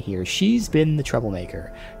extreme here. She's been the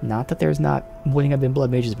troublemaker. Not that there's not wouldn't have been blood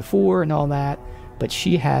mages before and all that, but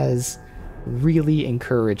she has really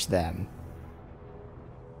encouraged them.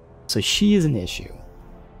 So she is an issue.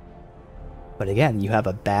 But again, you have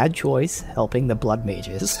a bad choice helping the blood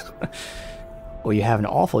mages, or you have an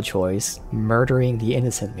awful choice murdering the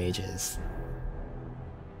innocent mages.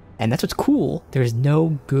 And that's what's cool. There's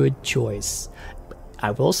no good choice.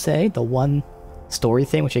 I will say the one story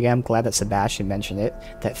thing, which again I'm glad that Sebastian mentioned it,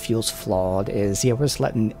 that feels flawed is, yeah, we're just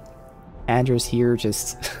letting Andros here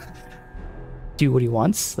just do what he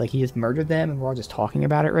wants, like he has murdered them and we're all just talking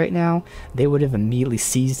about it right now, they would have immediately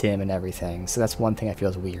seized him and everything. So that's one thing I feel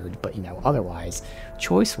is weird. But, you know, otherwise,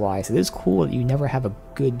 choice-wise, it is cool that you never have a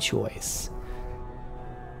good choice.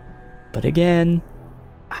 But again,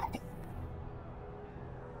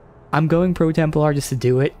 I'm going pro Templar just to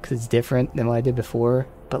do it because it's different than what I did before.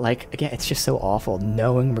 But, like, again, it's just so awful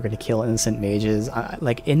knowing we're going to kill innocent mages.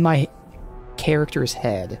 Like, in my character's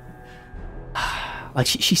head, like,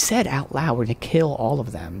 she said out loud, we're going to kill all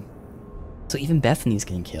of them. So even Bethany's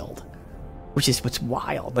getting killed. Which is what's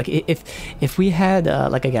wild. Like, if we had,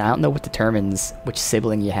 like, again, I don't know what determines which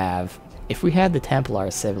sibling you have. If we had the Templar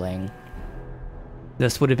sibling,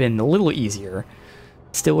 this would have been a little easier.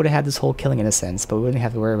 Still would have had this whole killing innocents, but we wouldn't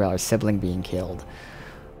have to worry about our sibling being killed.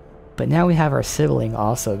 But now we have our sibling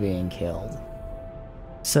also being killed.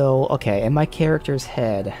 So, okay, in my character's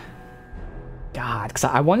head... God, because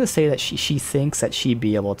I want to say that she thinks that she'd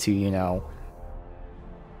be able to, you know...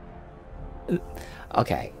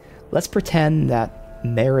 Okay, let's pretend that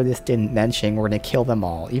Meredith didn't mention we're going to kill them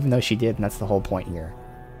all, even though she did, and that's the whole point here.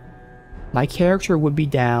 My character would be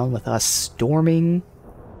down with us storming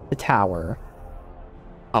the tower,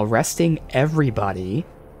 arresting everybody.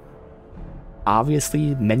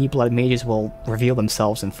 Obviously, many blood mages will reveal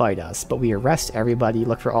themselves and fight us, but we arrest everybody,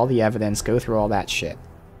 look for all the evidence, go through all that shit.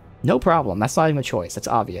 No problem, that's not even a choice, that's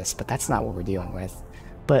obvious, but that's not what we're dealing with.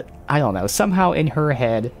 But, I don't know, somehow in her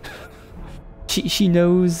head, she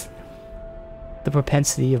knows the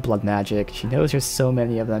propensity of blood magic, she knows there's so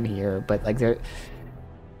many of them here, but like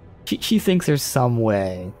she thinks there's some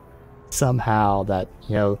way, somehow, that,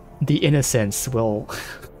 you know, the innocents will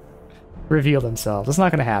reveal themselves. It's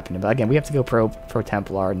not gonna happen, but again, we have to go pro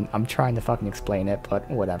Templar, and I'm trying to fucking explain it, but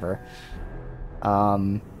whatever.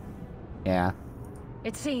 Yeah.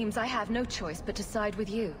 It seems I have no choice but to side with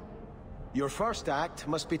you. Your first act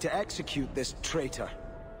must be to execute this traitor.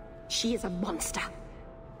 She is a monster.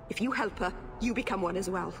 If you help her, you become one as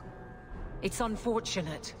well. It's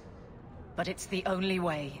unfortunate, but it's the only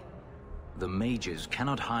way. The mages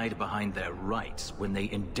cannot hide behind their rights when they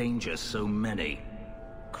endanger so many.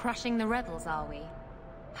 Crushing the rebels, are we?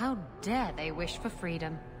 How dare they wish for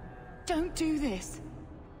freedom? Don't do this.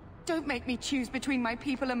 Don't make me choose between my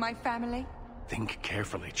people and my family. Think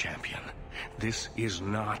carefully, champion. This is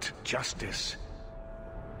not justice.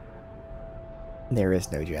 There is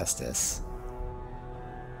no justice.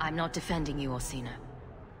 I'm not defending you, Orsino.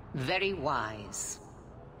 Very wise.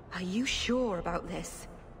 Are you sure about this?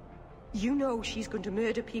 You know she's going to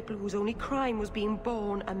murder people whose only crime was being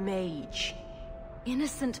born a mage.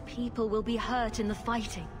 Innocent people will be hurt in the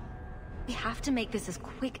fighting. We have to make this as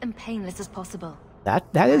quick and painless as possible.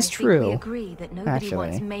 That is true. I think we agree that nobody actually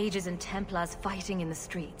wants mages and Templars fighting in the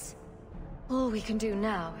streets. All we can do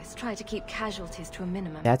now is try to keep casualties to a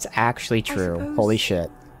minimum. That's actually true. Holy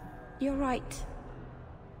shit. You're right.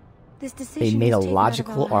 This decision They made a was taken out of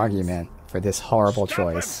logical our hands. argument for this horrible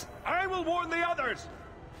choice. I will warn the others!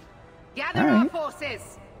 Gather our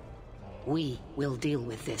forces! We will deal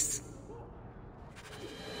with this.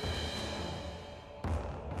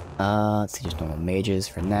 Let's see, just normal mages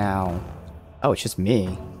for now. Oh, it's just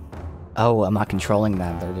me. Oh, I'm not controlling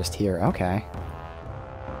them, they're just here. Okay.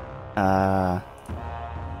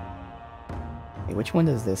 Wait, which one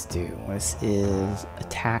does this do? This is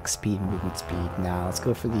attack speed, movement speed. Now, let's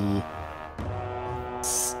go for the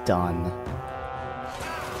stun.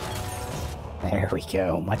 There we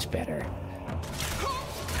go, much better.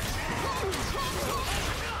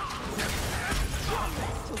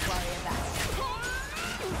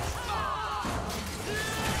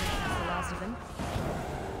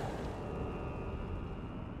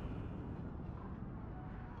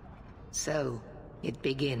 So, it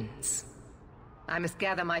begins. I must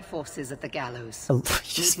gather my forces at the gallows. Oh,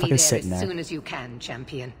 just Meet me there sitting as there. soon as you can,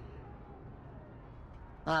 champion.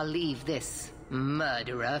 I'll leave this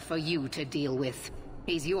murderer for you to deal with.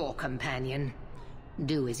 He's your companion.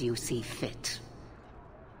 Do as you see fit.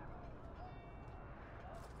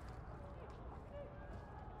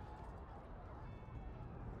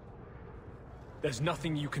 There's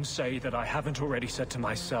nothing you can say that I haven't already said to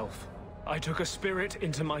myself. I took a spirit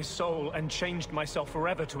into my soul and changed myself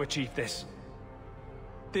forever to achieve this.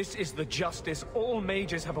 This is the justice all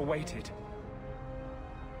mages have awaited.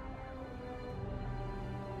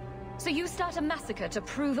 So you start a massacre to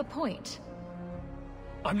prove a point?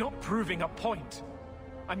 I'm not proving a point.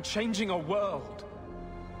 I'm changing a world.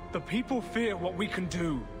 The people fear what we can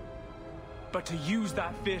do. But to use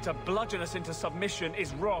that fear to bludgeon us into submission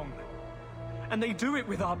is wrong. And they do it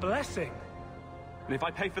with our blessing. And if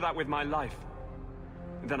I pay for that with my life,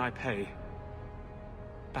 then I pay.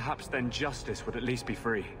 Perhaps then justice would at least be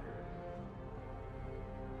free.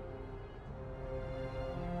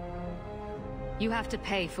 You have to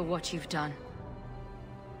pay for what you've done.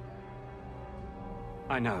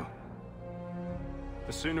 I know.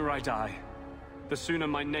 The sooner I die, the sooner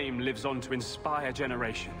my name lives on to inspire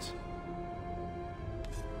generations.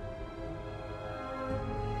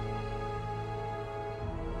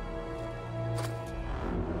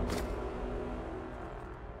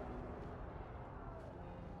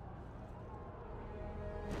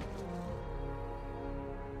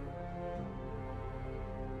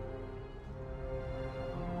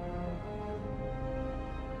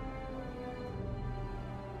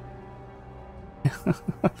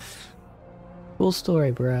 Cool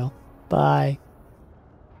story, bro. Bye.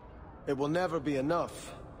 It will never be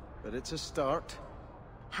enough, but it's a start.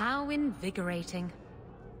 How invigorating.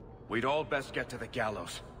 We'd all best get to the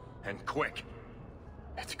gallows, and quick.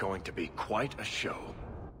 It's going to be quite a show.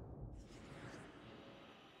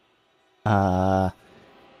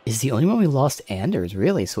 Is the only one we lost Anders,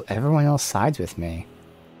 really? So everyone else sides with me.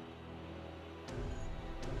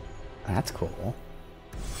 That's cool.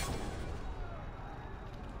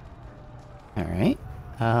 Alright.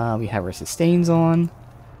 We have our sustains on.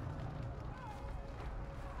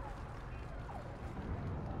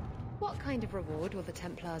 What kind of reward will the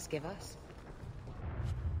Templars give us?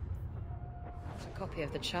 It's a copy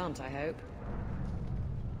of the chant, I hope.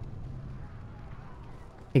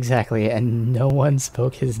 Exactly, and no one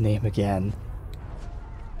spoke his name again.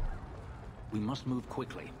 We must move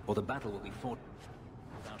quickly, or the battle will be fought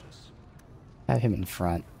without us. Have him in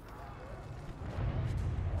front.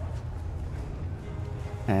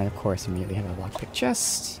 And of course, immediately have a lockpick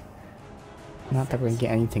chest. Not that we're gonna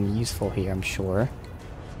get anything useful here, I'm sure.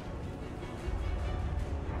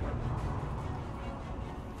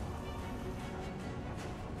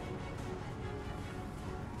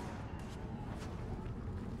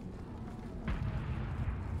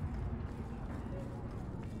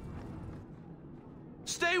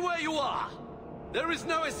 Stay where you are! There is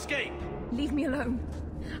no escape! Leave me alone.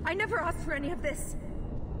 I never asked for any of this.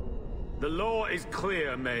 The law is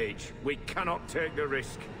clear, Mage. We cannot take the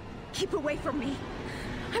risk. Keep away from me.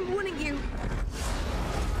 I'm warning you.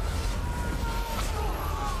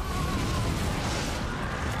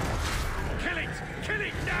 Kill it! Kill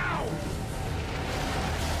it now!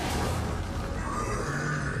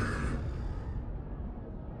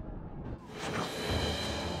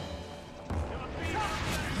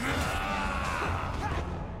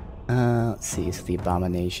 Let's see, so the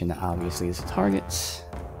Abomination obviously is a target.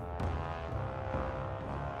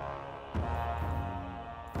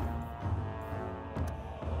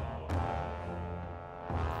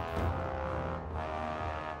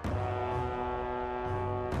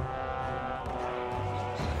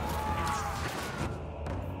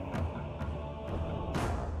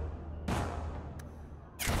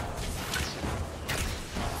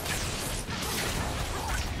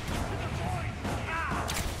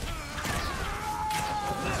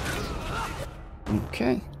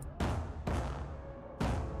 Okay.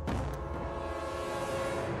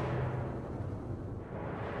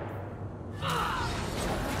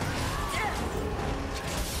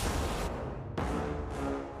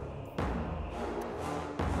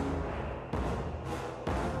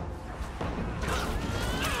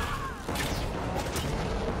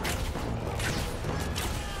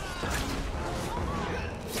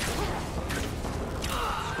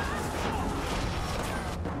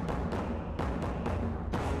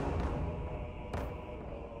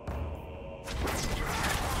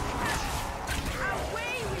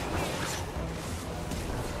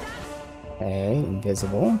 Okay,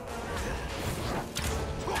 invisible.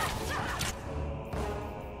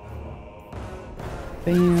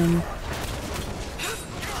 Bam.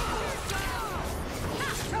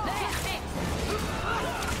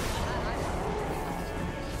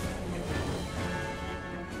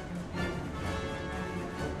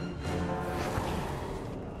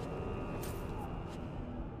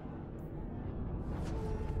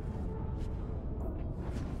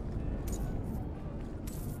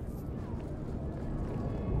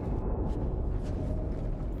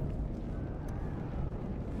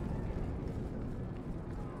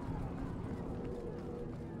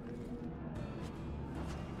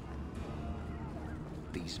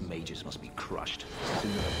 These mages must be crushed.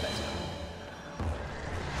 Sooner the better.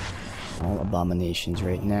 All abominations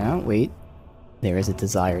right now. Wait. There is a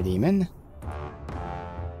Desire Demon.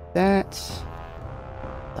 That.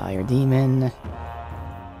 Dire Demon.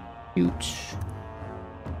 Shoot.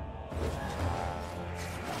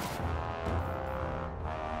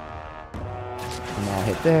 And I'll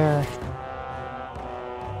hit there.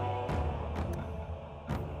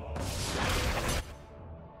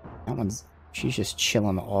 That one's... She's just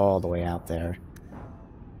chilling all the way out there.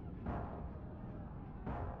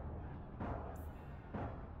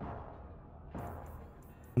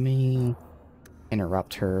 Let me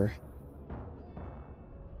interrupt her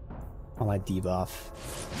while I debuff.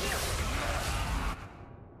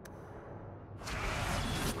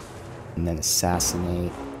 And then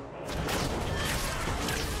assassinate.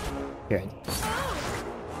 Good.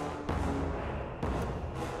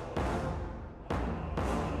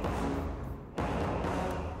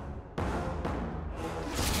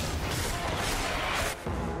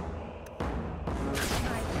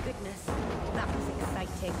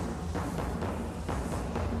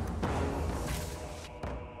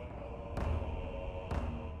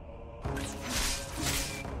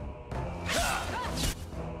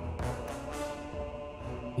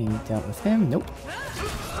 You dealt with him? Nope.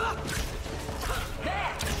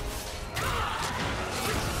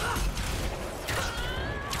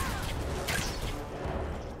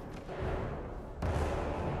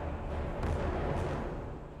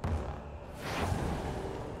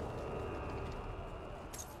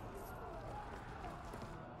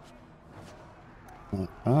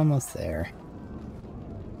 Almost there.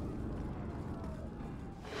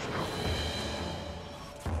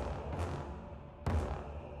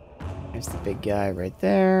 There's the big guy right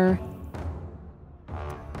there.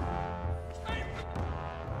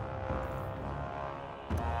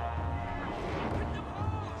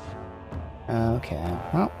 Okay,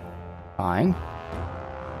 well, fine.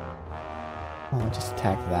 I'll just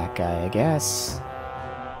attack that guy, I guess.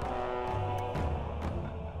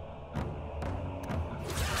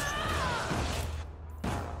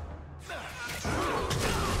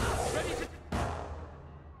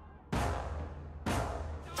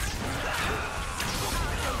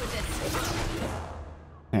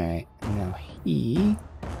 Alright, now he...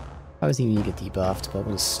 I was even gonna get debuffed, but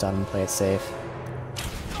we'll just stun and play it safe.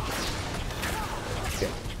 Good.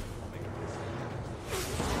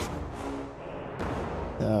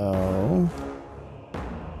 So...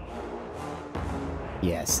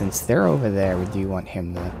 yeah, since they're over there, we do want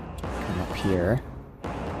him to come up here.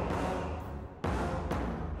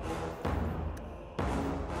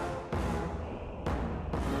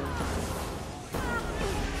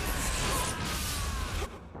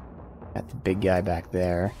 Got the big guy back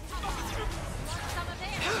there.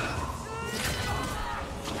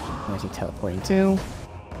 Where's he teleporting to?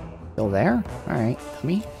 Still there? Alright, come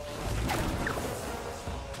me.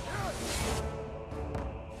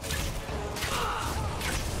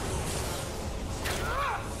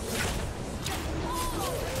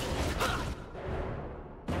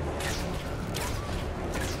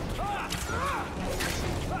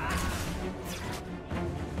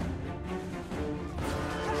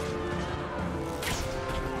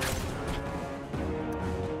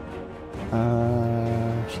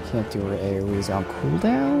 She can't do her AoE's on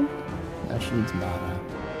cooldown? No, she needs mana.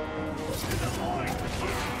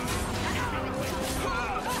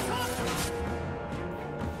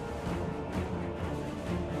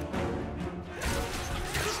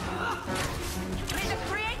 May the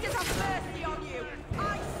creators have mercy on you!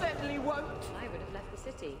 I certainly won't! I would have left the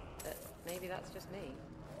city, but maybe that's just me.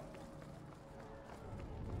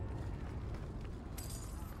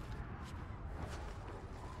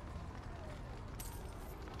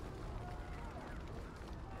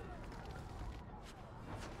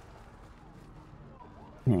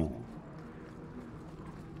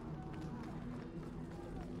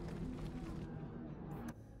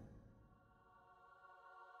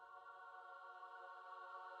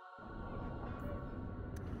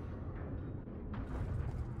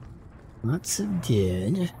 Lots of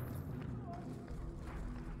dead.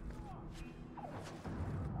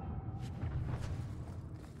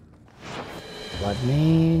 Blood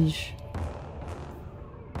Mage.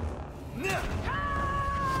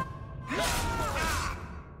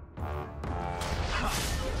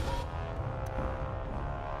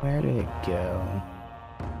 Where did it go?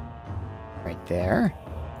 Right there.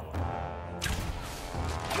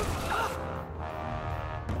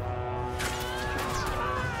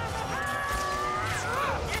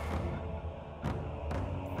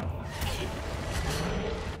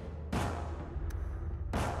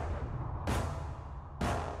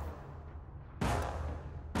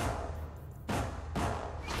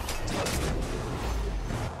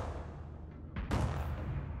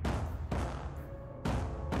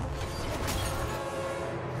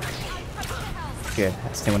 Good. I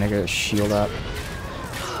just want to get her shield up.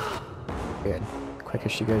 Good. The quicker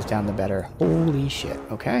she goes down, the better. Holy shit.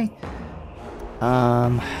 Okay.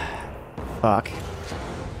 Fuck.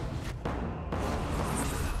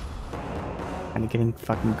 Kinda getting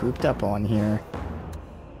fucking grouped up on here.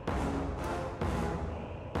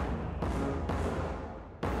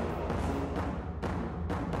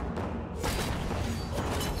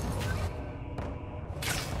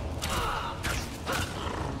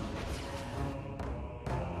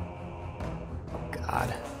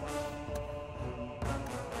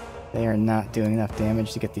 They are not doing enough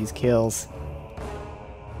damage to get these kills.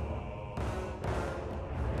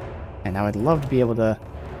 And I would love to be able to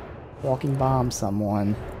walking bomb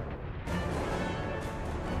someone.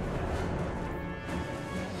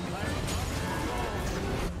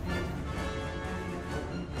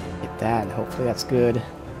 Get that, and hopefully that's good.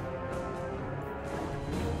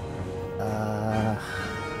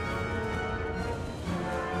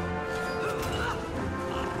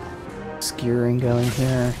 Skewering going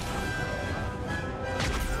here.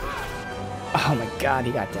 Oh my god,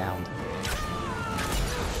 he got downed.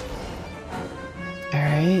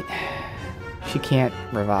 Alright. She can't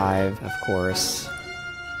revive, of course.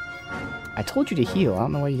 I told you to heal. I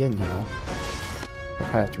don't know why you didn't heal. We'll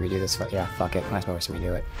probably have to redo this. Yeah, fuck it. Might as well just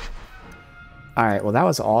redo it. Alright, well that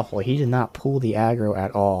was awful. He did not pull the aggro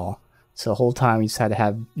at all. So the whole time we just had to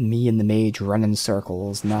have me and the mage run in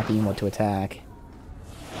circles, not being able to attack.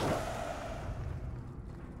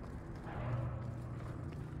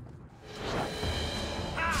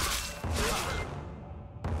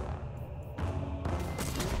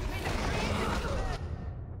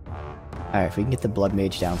 Alright, if we can get the Blood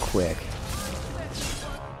Mage down quick.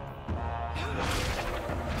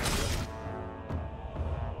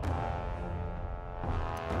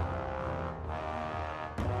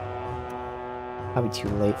 Probably too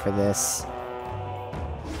late for this.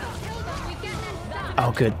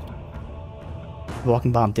 Oh, good.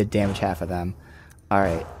 Walking Bomb did damage half of them.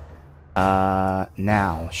 Alright.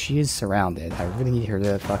 Now, she is surrounded. I really need her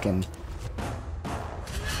to fucking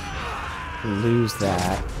lose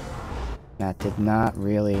that. That did not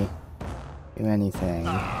really do anything.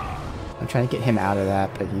 I'm trying to get him out of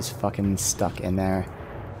that, but he's fucking stuck in there.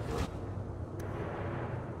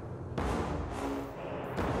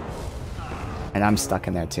 And I'm stuck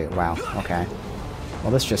in there too. Wow, okay.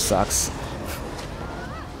 Well, this just sucks.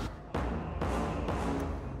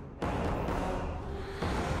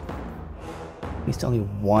 At least only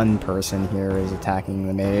one person here is attacking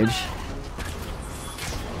the mage.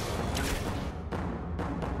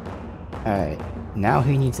 Alright, now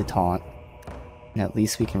he needs a taunt. And at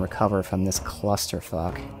least we can recover from this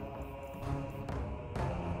clusterfuck.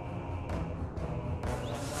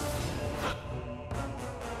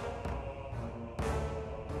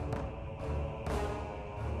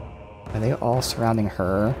 Are they all surrounding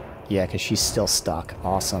her? Yeah, because she's still stuck.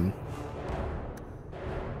 Awesome.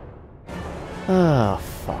 Oh,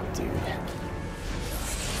 fuck, dude.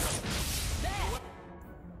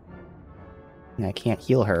 And I can't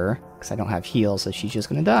heal her, because I don't have heals, so she's just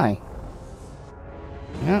gonna die.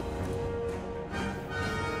 Yep.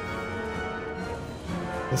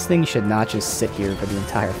 This thing should not just sit here for the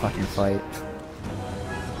entire fucking fight.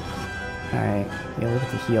 Alright, yeah, we'll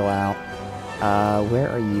get the heal out. Where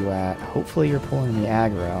are you at? Hopefully you're pulling the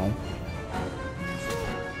aggro.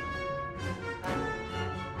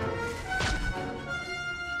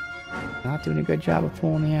 Not doing a good job of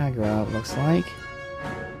pulling the aggro, it looks like.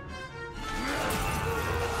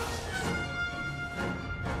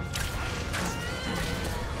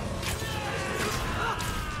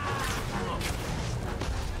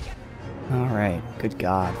 Alright, good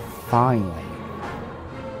god, finally.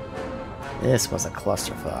 This was a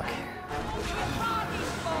clusterfuck.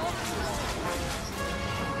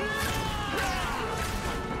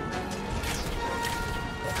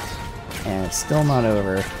 And it's still not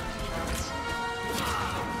over.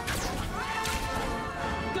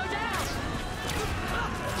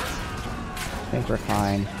 I think we're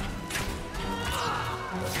fine.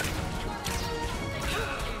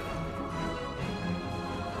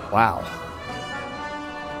 Wow.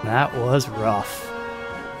 That was rough.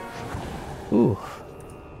 Ooh.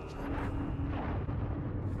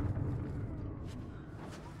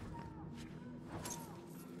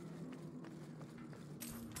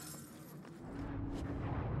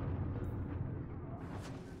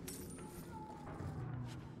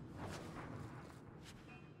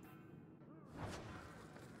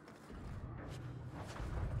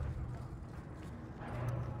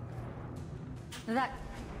 That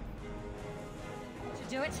should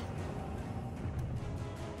do it.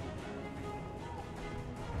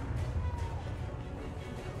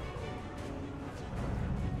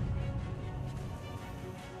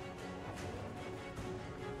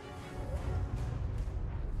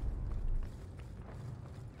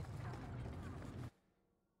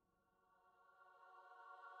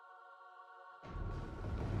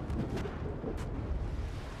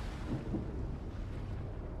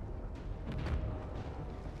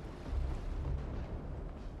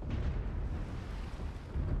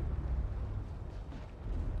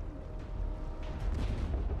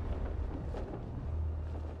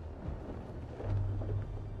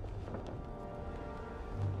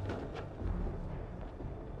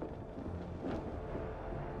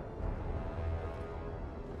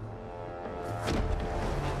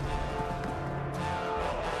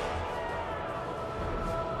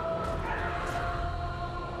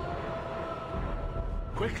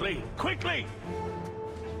 Quickly! Quickly!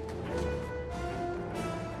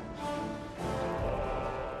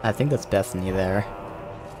 I think that's Bethany there.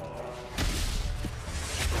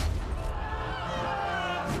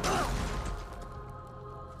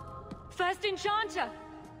 First Enchanter!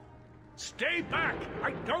 Stay back!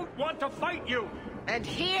 I don't want to fight you! And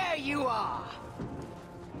here you are!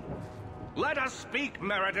 Let us speak,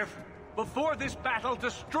 Meredith, before this battle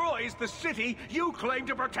destroys the city you claim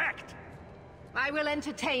to protect! I will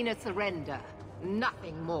entertain a surrender.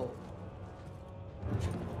 Nothing more.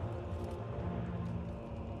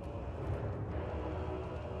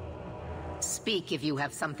 Speak if you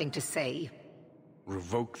have something to say.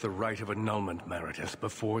 Revoke the right of annulment, Meredith,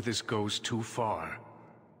 before this goes too far.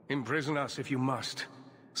 Imprison us if you must.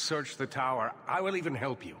 Search the tower. I will even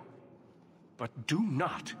help you. But do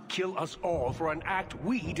not kill us all for an act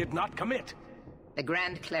we did not commit. The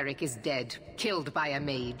Grand Cleric is dead, killed by a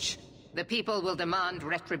mage. The people will demand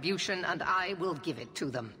retribution, and I will give it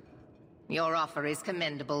to them. Your offer is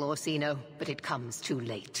commendable, Orsino, but it comes too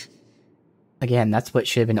late. Again, that's what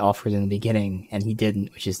should have been offered in the beginning, and he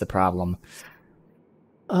didn't, which is the problem.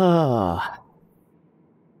 And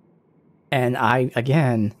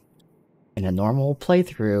again, in a normal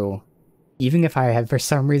playthrough, even if I had for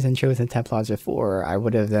some reason chosen Templars before, I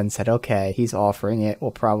would have then said, okay, he's offering it,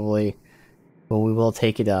 we will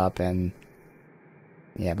take it up, and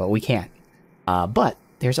yeah, but we can't. But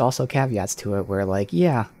there's also caveats to it where, like,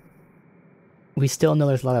 yeah, we still know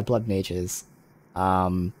there's a lot of blood mages,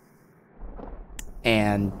 and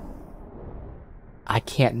I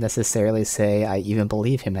can't necessarily say I even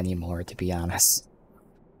believe him anymore, to be honest.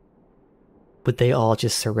 Would they all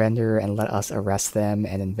just surrender and let us arrest them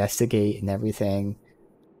and investigate and everything?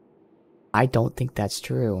 I don't think that's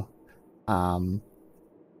true.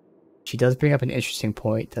 She does bring up an interesting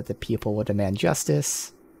point that the people will demand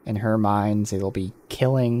justice. In her minds, it'll be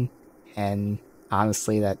killing, and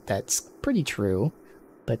honestly, that's pretty true.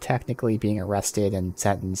 But technically, being arrested and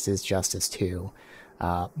sentenced is justice too.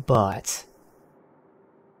 But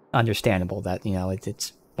understandable that, you know,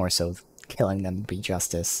 it's more so killing them to be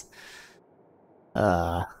justice.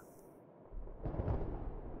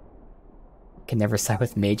 Can never side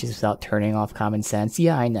with mages without turning off common sense.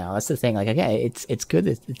 Yeah, I know. That's the thing. Like, again, it's good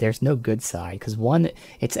that there's no good side, because one,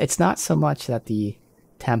 it's not so much that the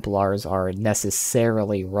Templars are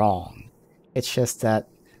necessarily wrong. It's just that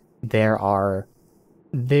there are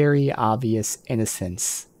very obvious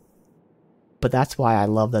innocents. But that's why I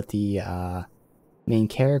love that the main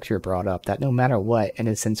character brought up that no matter what,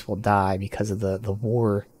 innocents will die because of the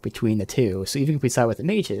war between the two. So even if we side with the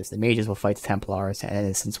mages will fight the Templars, and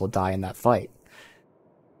innocents will die in that fight.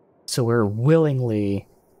 So we're willingly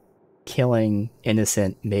killing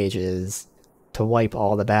innocent mages to wipe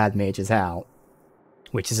all the bad mages out,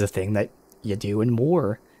 which is a thing that you do in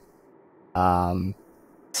war.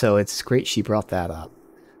 So it's great she brought that up.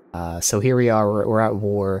 So here we are, we're at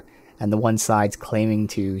war, and the one side's claiming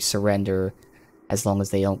to surrender as long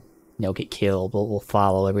as they don't, you know, get killed. We'll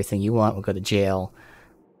follow everything you want, we'll go to jail.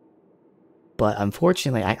 But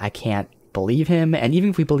unfortunately, I can't believe him, and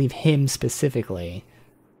even if we believe him specifically,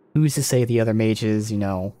 who's to say the other mages, you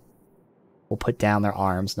know, will put down their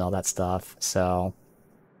arms and all that stuff. So,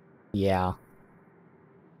 yeah.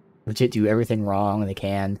 Legit do everything wrong they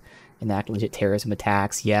can, enact legit terrorism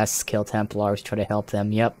attacks, yes, kill Templars, try to help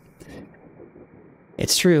them, yep.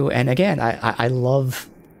 It's true, and again, I love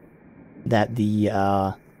that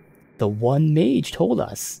the one mage told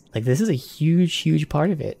us, like, this is a huge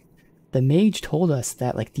part of it. The mage told us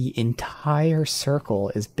that, like, the entire circle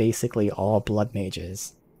is basically all blood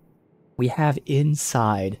mages. We have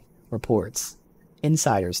inside reports,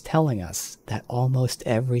 insiders telling us that almost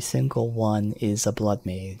every single one is a blood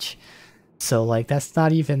mage. So, like, that's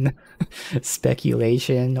not even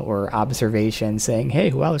speculation or observation saying,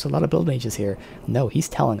 hey, wow, there's a lot of blood mages here. No, he's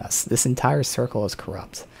telling us this entire circle is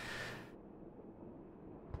corrupt.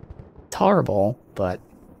 It's horrible, but...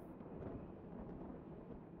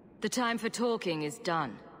 The time for talking is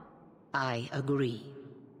done. I agree.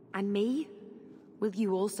 And me? Will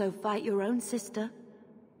you also fight your own sister?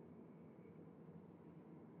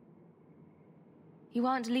 You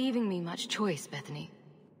aren't leaving me much choice, Bethany.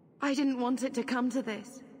 I didn't want it to come to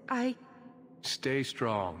this. Stay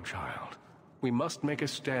strong, child. We must make a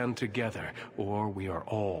stand together, or we are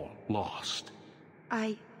all lost.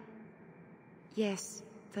 Yes,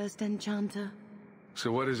 First Enchanter.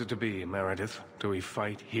 So what is it to be, Meredith? Do we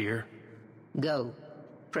fight here? Go.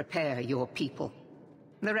 Prepare your people.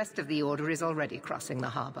 The rest of the Order is already crossing the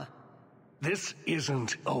harbor. This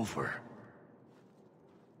isn't over.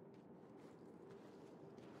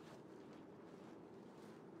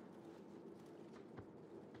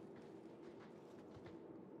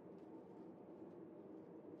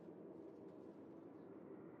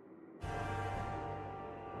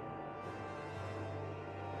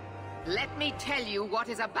 let me tell you what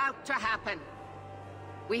is about to happen.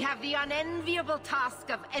 We have the unenviable task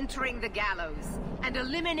of entering the gallows and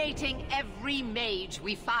eliminating every mage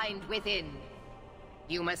we find within.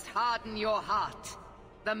 You must harden your heart.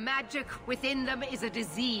 The magic within them is a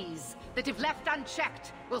disease that, if left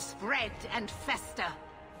unchecked, will spread and fester.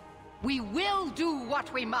 We will do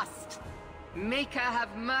what we must. Maker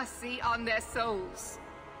have mercy on their souls.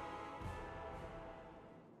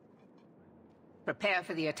 Prepare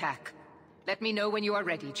for the attack. Let me know when you are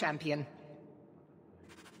ready, champion.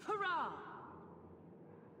 Hurrah!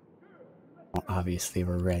 Well, obviously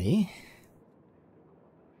we're ready.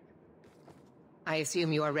 I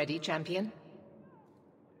assume you are ready, champion?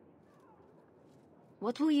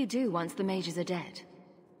 What will you do once the mages are dead?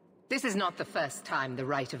 This is not the first time the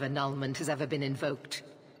rite of annulment has ever been invoked.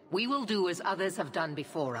 We will do as others have done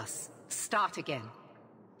before us. Start again.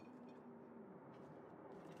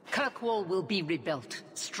 Kirkwall will be rebuilt,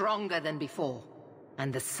 stronger than before,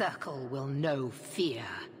 and the Circle will know fear.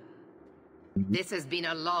 This has been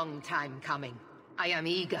a long time coming. I am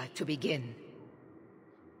eager to begin.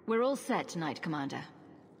 We're all set, Knight Commander.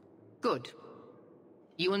 Good.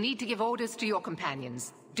 You will need to give orders to your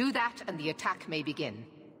companions. Do that and the attack may begin.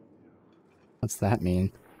 What's that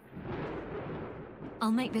mean?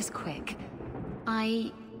 I'll make this quick.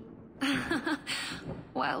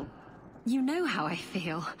 Well, you know how I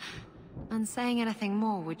feel. And saying anything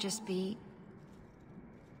more would just be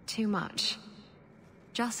too much.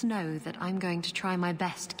 Just know that I'm going to try my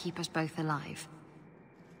best to keep us both alive.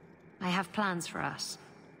 I have plans for us,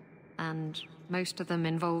 and most of them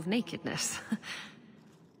involve nakedness.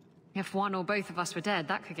 If one or both of us were dead,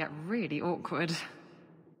 that could get really awkward.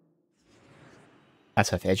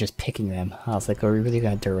 That's what they're just picking them. I was like, are we really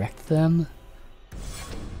gonna direct them?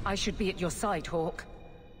 I should be at your side, Hawke.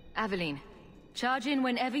 Aveline, charge in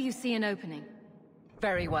whenever you see an opening.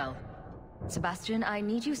 Very well. Sebastian, I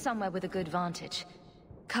need you somewhere with a good vantage.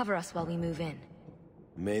 Cover us while we move in.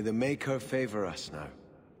 May the Maker favor us now.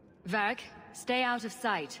 Varric, stay out of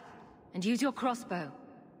sight. And use your crossbow.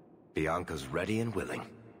 Bianca's ready and willing.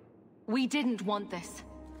 We didn't want this.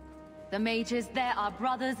 The mages, they're our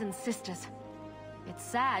brothers and sisters. It's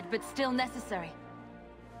sad, but still necessary.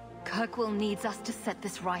 Kirkwall needs us to set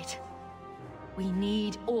this right. We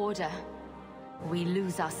need order. We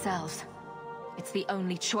lose ourselves. It's the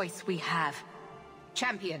only choice we have.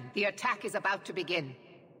 Champion, the attack is about to begin.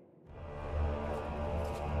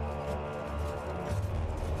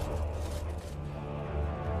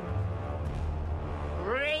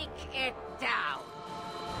 Break it down!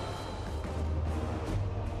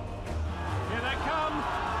 Here they come!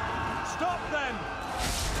 Stop them!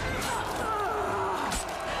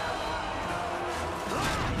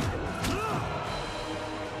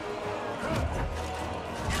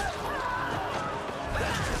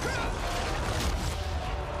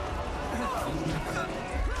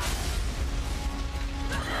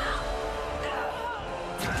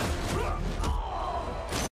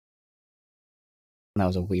 That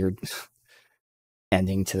was a weird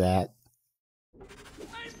ending to that.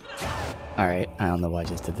 Alright, I don't know why I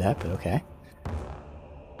just did that, but okay.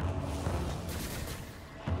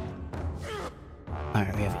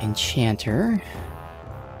 Alright, we have Enchanter.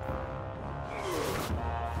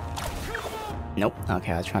 Nope.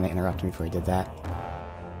 Okay, I was trying to interrupt him before he did that.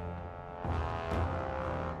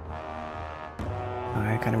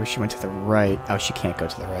 I kind of wish she went to the right. Oh, she can't go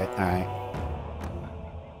to the right. Alright.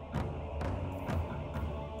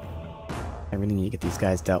 I really need to get these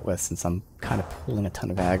guys dealt with since I'm kind of pulling a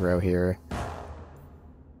ton of aggro here.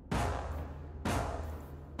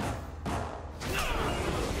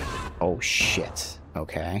 Oh shit.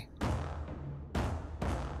 Okay. Do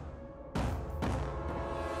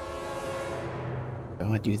I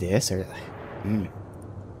want to do this or... kind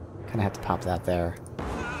of have to pop that there.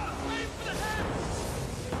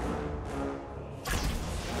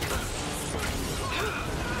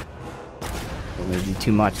 Maybe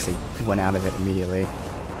too much, so he went out of it immediately.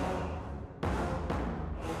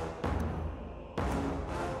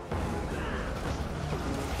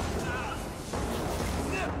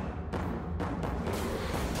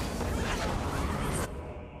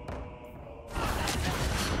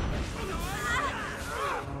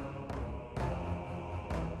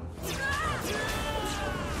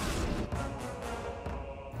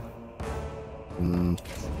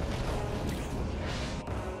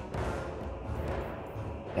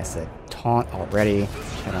 Guess a taunt already,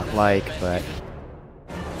 which I don't like, but...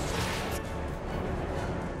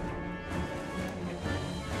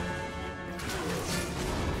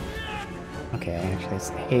 Okay, actually it's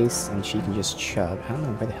haste, and she can just chug. I don't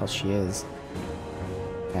know where the hell she is.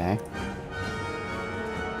 Okay.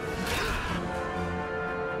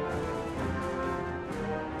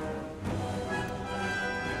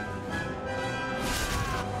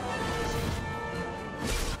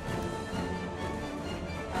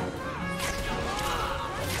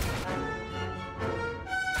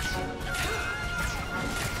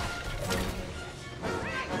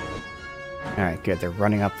 Alright, good. They're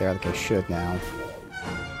running up there like they should now.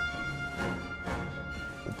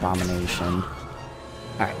 Abomination.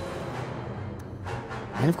 Alright.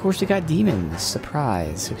 And of course we got demons.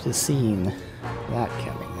 Surprise. Who could have seen that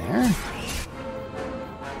coming there?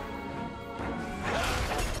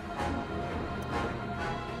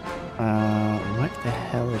 What the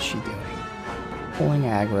hell is she doing? Pulling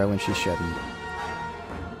aggro when she shouldn't.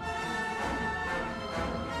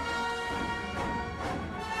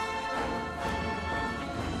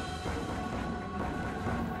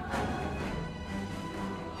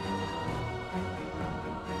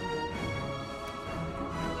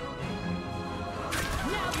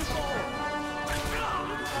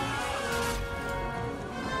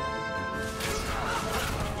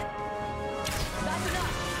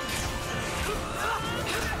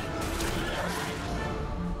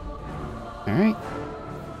 Alright.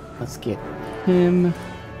 Let's get him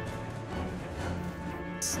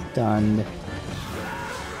stunned.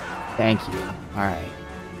 Thank you. Alright.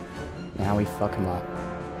 Now we fuck him up.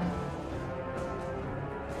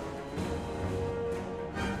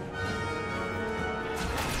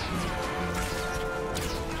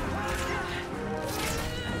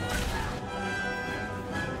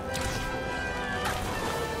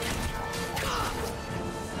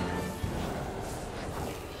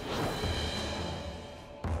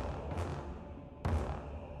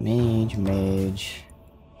 Mage.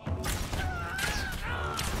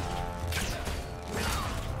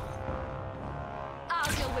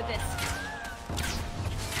 I'll deal with this.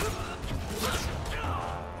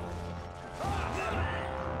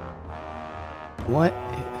 What?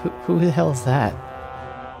 Who the hell is that?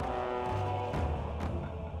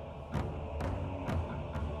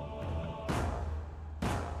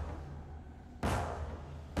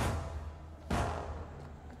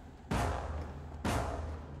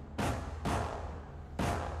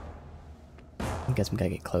 I guess we gotta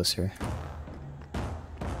get closer.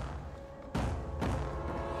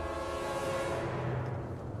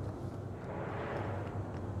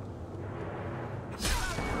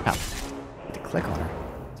 Ow. I had to click on her.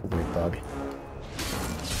 It's a weird bug.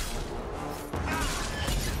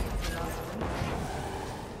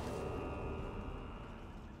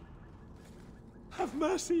 Have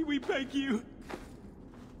mercy, we beg you.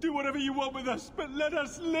 Do whatever you want with us, but let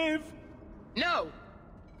us live. No!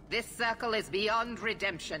 This circle is beyond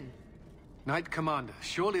redemption. Knight Commander,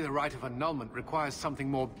 surely the rite of annulment requires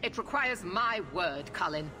something more... It requires my word,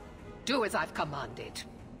 Cullen. Do as I've commanded.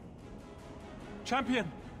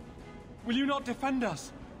 Champion, will you not defend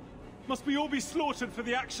us? Must we all be slaughtered for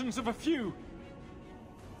the actions of a few?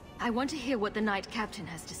 I want to hear what the Knight Captain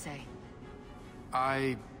has to say.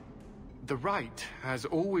 The rite has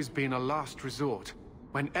always been a last resort,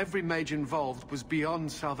 when every mage involved was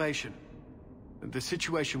beyond salvation. The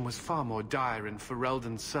situation was far more dire in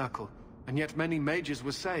Ferelden's circle, and yet many mages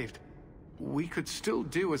were saved. We could still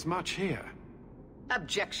do as much here.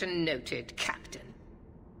 Objection noted, Captain.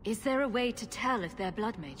 Is there a way to tell if they're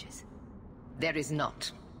blood mages? There is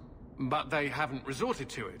not. But they haven't resorted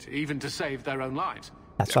to it, even to save their own lives.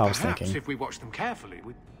 That's what I was Perhaps thinking. If we watch them carefully,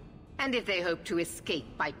 we... And if they hope to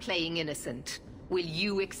escape by playing innocent, will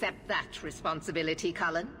you accept that responsibility,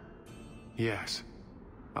 Cullen? Yes.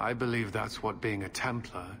 I believe that's what being a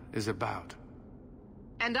Templar is about.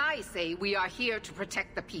 And I say we are here to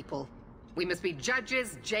protect the people. We must be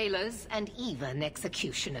judges, jailers, and even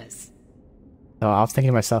executioners. So I was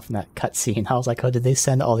thinking to myself in that cutscene, I was like, oh, did they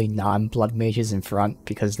send all the non-blood mages in front?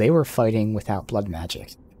 Because they were fighting without blood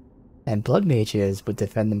magic. And blood mages would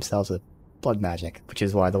defend themselves with blood magic, which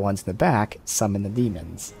is why the ones in the back summon the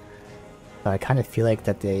demons. So I kind of feel like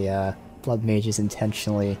that the blood mages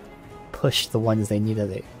intentionally pushed the ones they knew that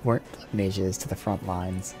they weren't blood mages to the front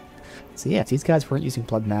lines. So yeah, if these guys weren't using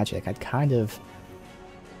blood magic, I'd kind of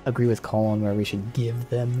agree with Colin where we should give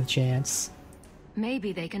them the chance.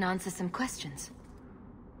 Maybe they can answer some questions.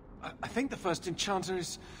 I think the first enchanter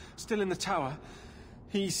is still in the tower.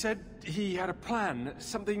 He said he had a plan,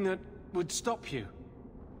 something that would stop you.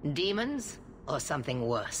 Demons? Or something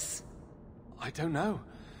worse? I don't know.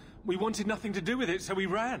 We wanted nothing to do with it, so we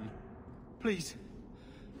ran. Please,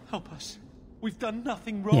 help us. We've done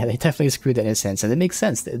nothing wrong. Yeah, they definitely screwed that in a sense, and it makes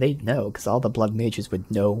sense. They'd know, because all the blood mages would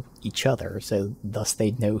know each other, so thus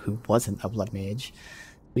they'd know who wasn't a blood mage.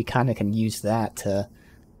 We kind of can use that to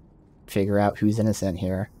figure out who's innocent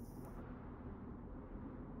here.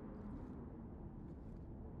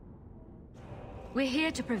 We're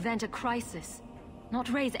here to prevent a crisis, not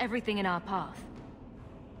raise everything in our path.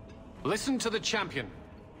 Listen to the champion.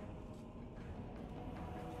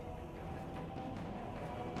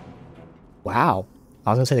 Wow. I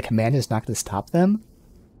was gonna say the commander's not gonna stop them?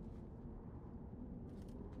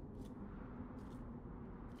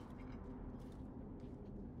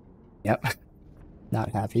 Not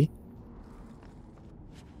happy.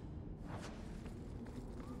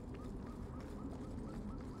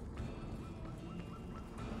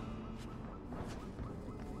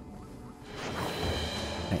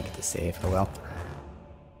 I get to save. Oh well.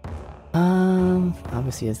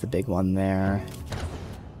 Obviously there's the big one there.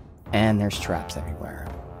 And there's traps everywhere.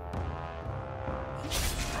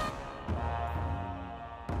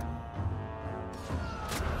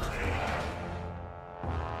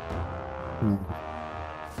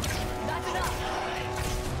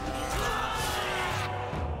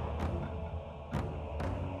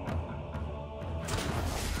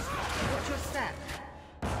 Watch your step.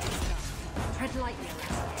 Tread lightly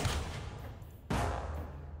around.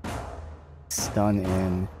 Stun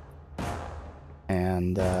in.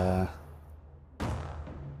 And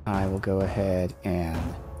I will go ahead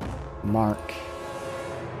and mark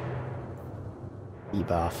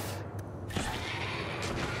debuff.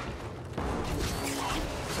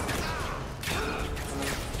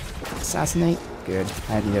 Assassinate? Good.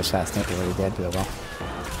 I had to assassinate, they already dead, but oh well.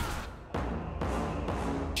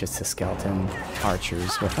 Just a skeleton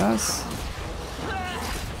archers with us.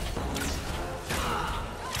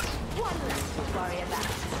 One less to worry about.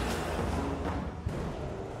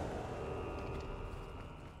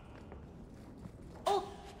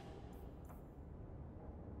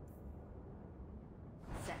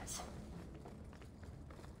 Set.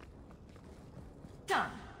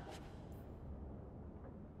 Done.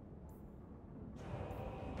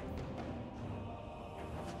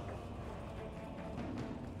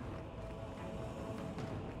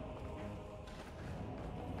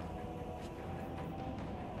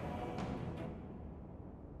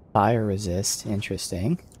 Fire resist,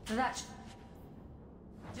 interesting. That.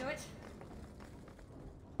 Do it.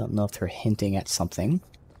 Don't know if they're hinting at something.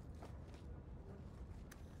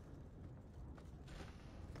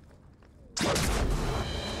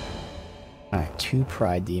 Alright, 2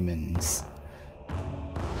 pride demons.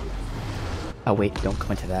 Oh wait, don't go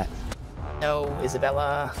into that. No,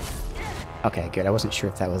 Isabella! Okay, good. I wasn't sure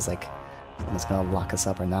if that was like, was gonna lock us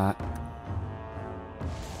up or not.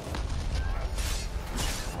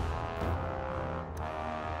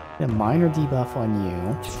 A minor debuff on you.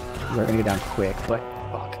 We're gonna go down quick, but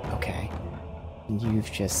fuck, okay. And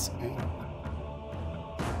you've just...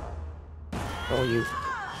 Oh, you...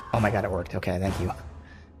 Oh my god, it worked. Okay, thank you.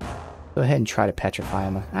 Go ahead and try to petrify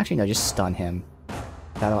him. Actually, no, just stun him.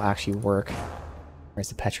 That'll actually work. Whereas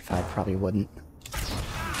the petrified probably wouldn't.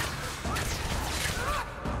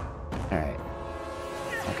 Alright.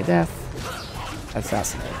 Mark of death.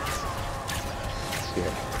 Assassinate.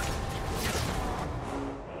 Good.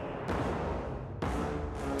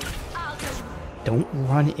 Don't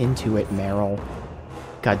run into it, Meryl.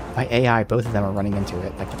 God, my AI, both of them are running into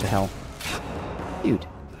it. Like, what the hell? Dude.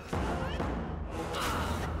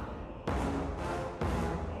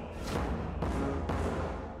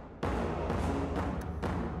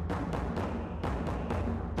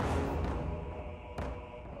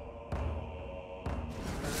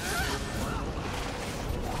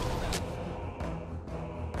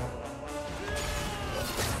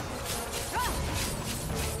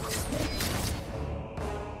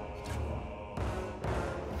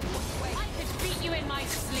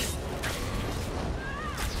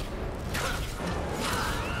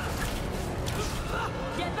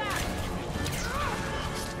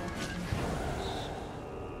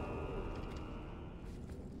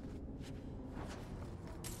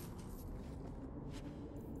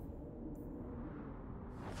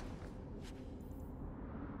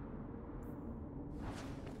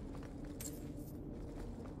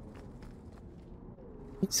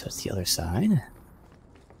 So it's the other side.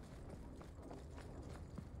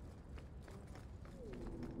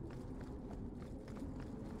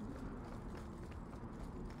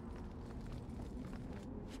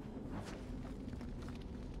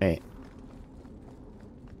 Wait.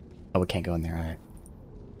 Oh, we can't go in there, alright.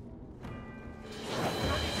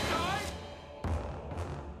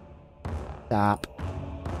 Stop.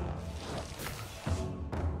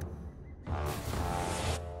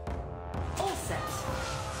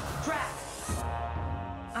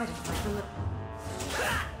 I don't like the look.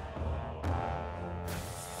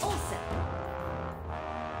 All set.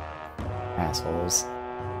 Assholes.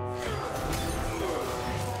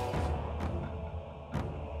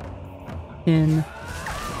 In.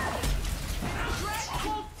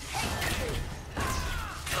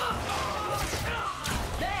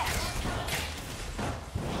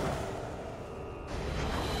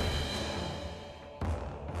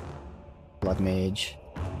 Blood Mage.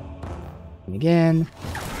 And again.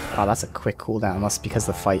 Oh, that's a quick cooldown. Must be because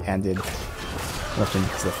the fight ended. Must have been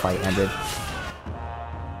because the fight ended.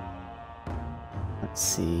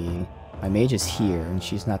 see. My mage is here, and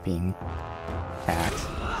she's not being attacked.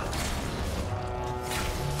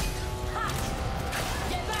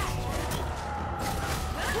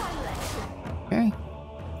 Okay.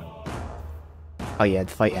 Oh yeah,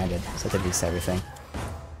 the fight ended, so that beats everything.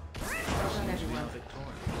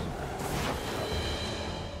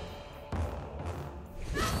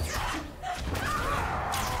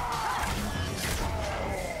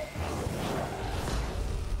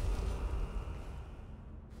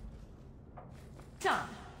 Done.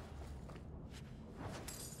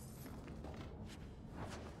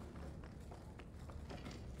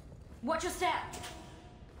 Watch your step.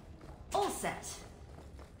 All set.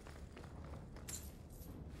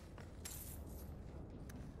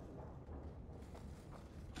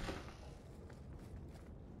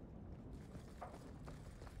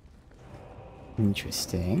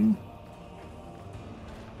 Interesting.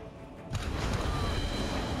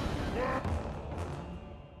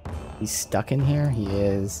 He's stuck in here? He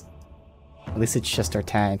is. At least it's just our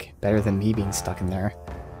tank. Better than me being stuck in there.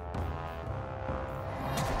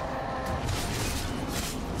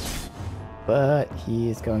 But he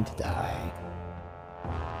is going to die.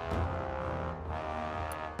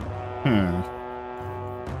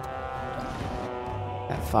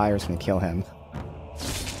 That fire's gonna kill him.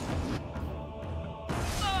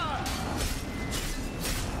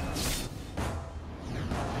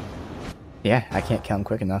 Yeah, I can't kill him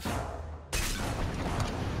quick enough.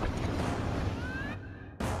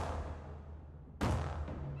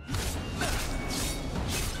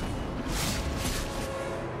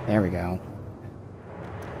 There we go.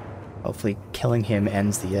 Hopefully killing him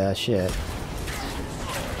ends the shit.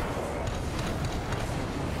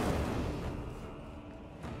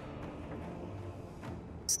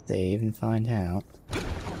 Save and find out.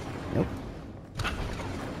 Nope.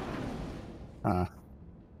 Huh.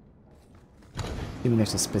 Even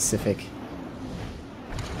there's a specific...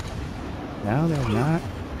 No, there's not.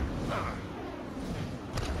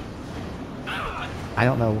 I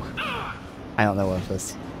don't know. I don't know what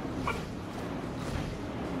this...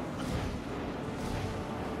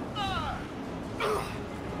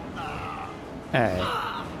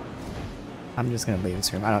 Alright. I'm just gonna leave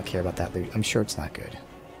this room. I don't care about that loot. I'm sure it's not good.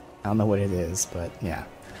 I don't know what it is, but yeah.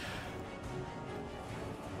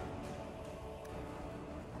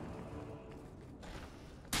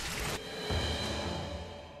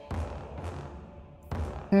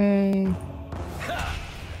 Hey.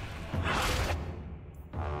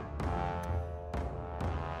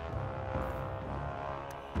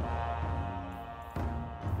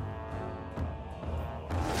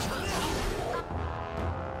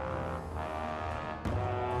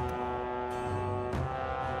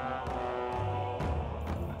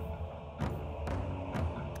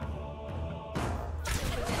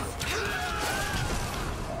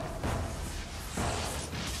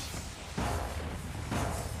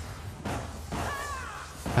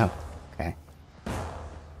 Oh, okay.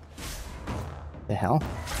 The hell?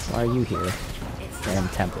 Why are you here? Damn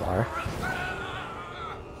Templar.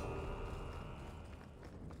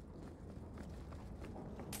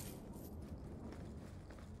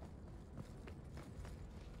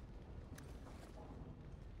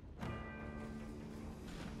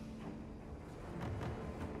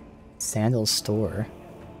 Sandal store.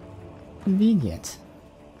 Convenient.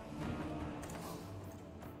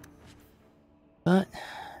 But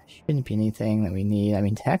shouldn't be anything that we need. I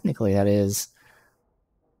mean, technically that is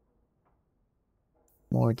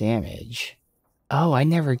more damage. Oh, I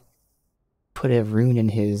never put a rune in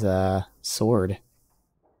his sword.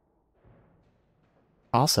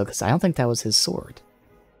 Also, because I don't think that was his sword.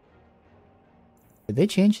 Did they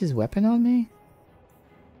change his weapon on me?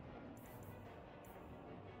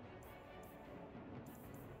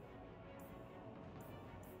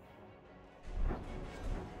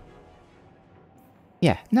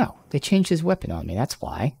 Yeah, no. They changed his weapon on me, that's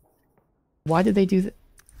why. Why did they do that?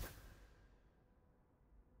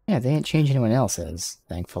 Yeah, they didn't change anyone else's,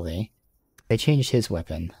 thankfully. They changed his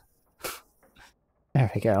weapon. There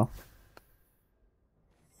we go.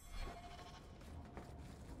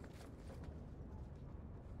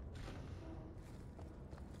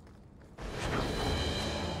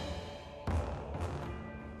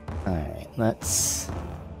 Alright, let's...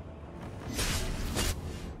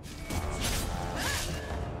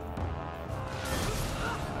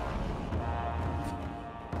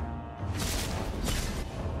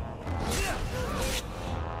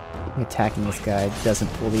 Attacking this guy doesn't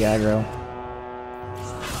pull the aggro.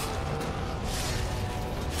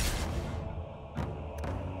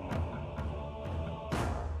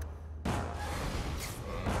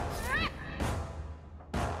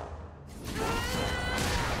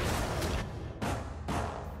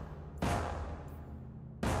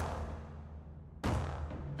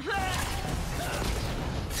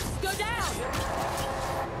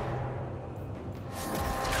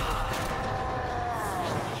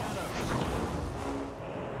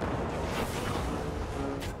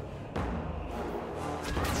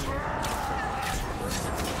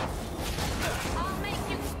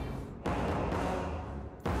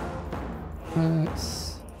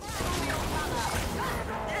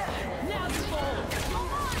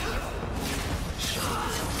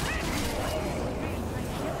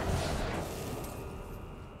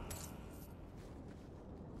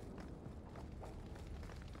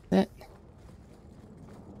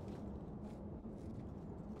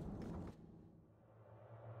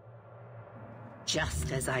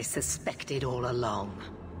 Just as I suspected all along.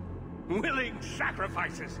 Willing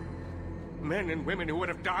sacrifices! Men and women who would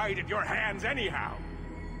have died at your hands anyhow.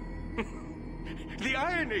 The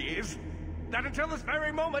irony is that until this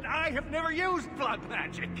very moment, I have never used blood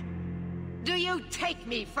magic. Do you take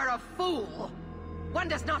me for a fool? One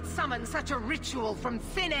does not summon such a ritual from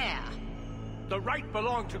thin air. The right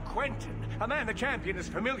belonged to Quentin, a man the champion is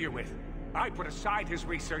familiar with. I put aside his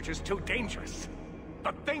research as too dangerous.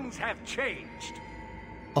 But things have changed.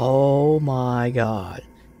 Oh my god.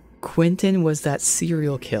 Quentin was that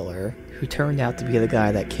serial killer who turned out to be the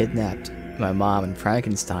guy that kidnapped my mom and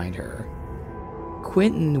Frankensteined her.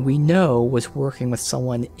 Quentin, we know, was working with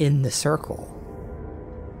someone in the circle.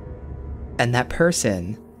 And that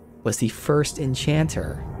person was the first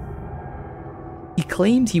enchanter. He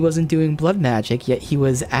claimed he wasn't doing blood magic, yet he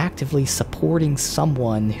was actively supporting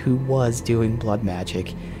someone who was doing blood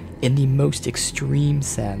magic in the most extreme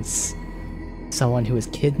sense. Someone who was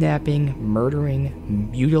kidnapping,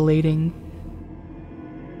 murdering, mutilating,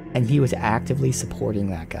 and he was actively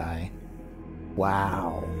supporting that guy.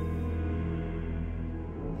 Wow.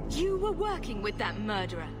 You were working with that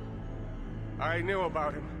murderer. I knew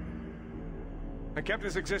about him. I kept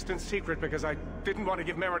his existence secret because I didn't want to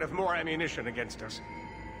give Meredith more ammunition against us.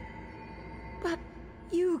 But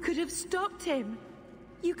you could have stopped him.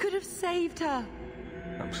 You could have saved her.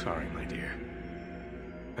 I'm sorry, my dear.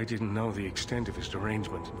 I didn't know the extent of his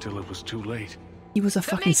derangement until it was too late. He was a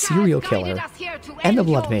fucking serial killer. And a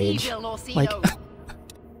blood mage. Like,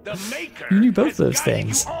 the Maker you knew both those has guided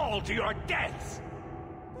things. You all to your deaths.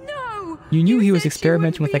 No! You knew he was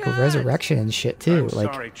experimenting with like a resurrection and shit too. I'm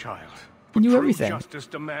like, sorry, child. you knew True everything. Justice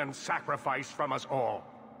demands sacrifice from us all.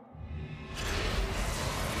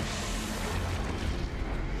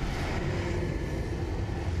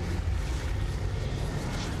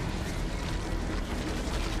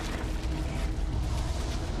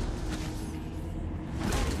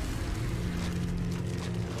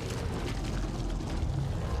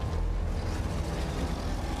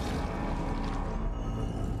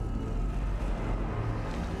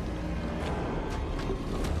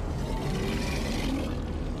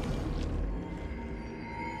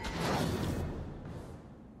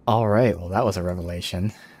 Alright, well that was a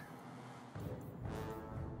revelation.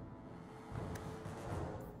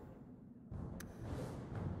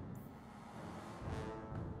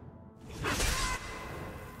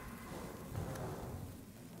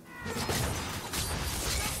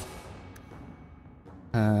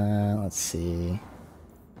 Let's see.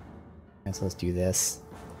 So let's do this.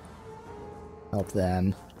 Help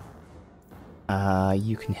them.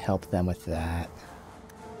 You can help them with that.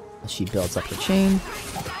 She builds up her chain.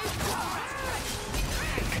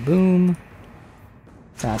 Boom.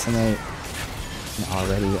 Assassinate. And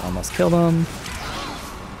already almost killed him.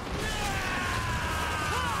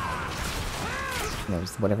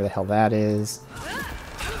 There's whatever the hell that is.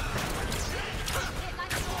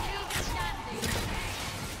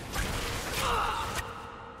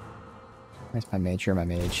 Where's my mage? You're my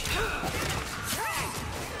mage.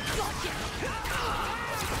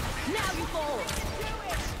 Now you fall.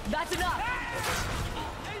 That's enough.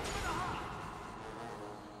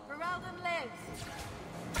 Ferelden lives.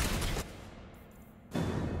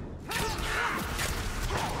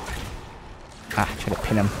 Ah, try to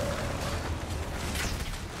pin him.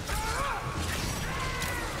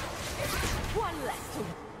 One less to...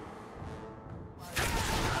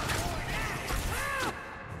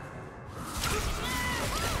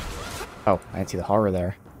 Oh, I didn't see the horror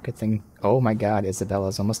there. Good thing. Oh my god,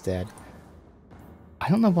 Isabella's almost dead. I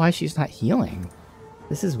don't know why she's not healing.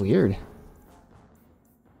 This is weird.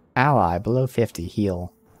 Ally, below 50,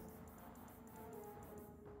 heal.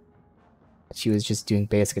 She was just doing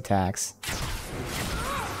basic attacks.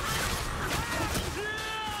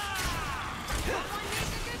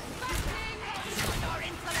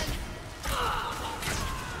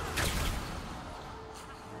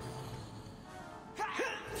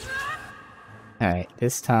 Alright,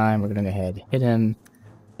 this time we're gonna go ahead, hit him,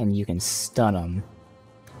 and you can stun him.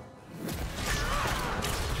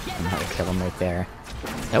 And that'll kill him right there.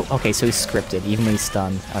 Oh, okay, so he's scripted, even though he's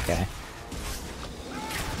stunned. Okay.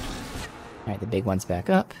 Alright, the big one's back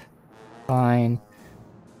up. Fine.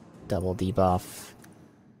 Double debuff.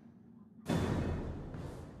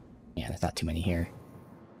 Yeah, there's not too many here.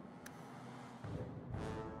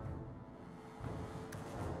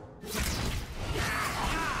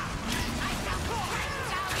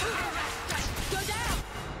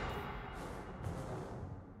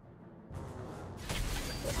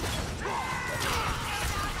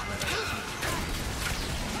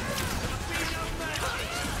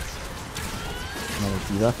 Another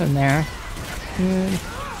debuff in there. Good.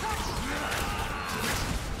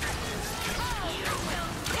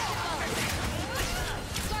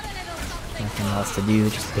 Nothing else to do,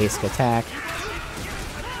 just basic attack.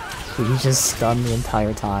 Dude, he's just stunned the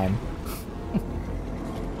entire time.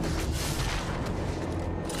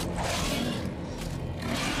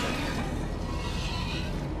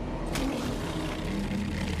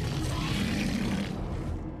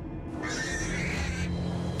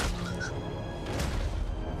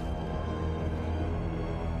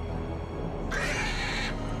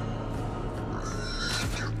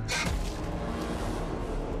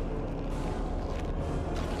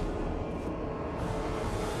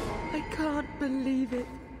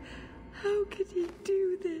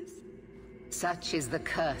 Such is the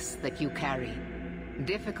curse that you carry,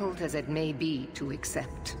 difficult as it may be to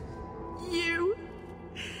accept. Your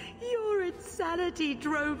insanity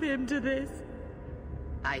drove him to this.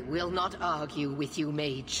 I will not argue with you,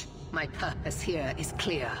 Mage. My purpose here is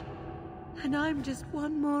clear. And I'm just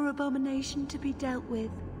one more abomination to be dealt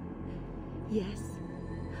with. Yes,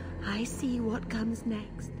 I see what comes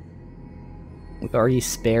next. We've already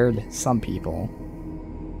spared some people.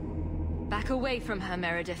 Back away from her,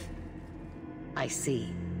 Meredith. I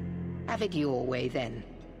see. Have it your way, then.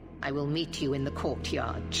 I will meet you in the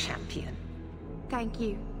courtyard, champion. Thank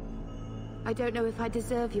you. I don't know if I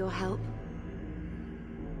deserve your help.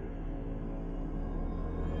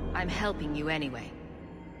 I'm helping you anyway.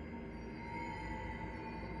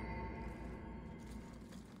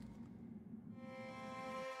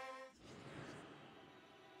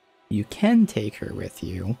 You can take her with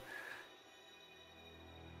you.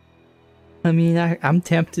 I mean, I'm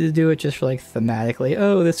tempted to do it just for, like, thematically.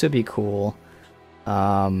 Oh, this would be cool.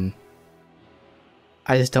 I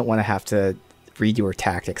just don't want to have to redo her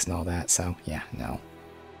tactics and all that, so, yeah, no.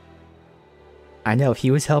 I know, he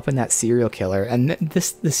was helping that serial killer, and the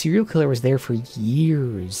serial killer was there for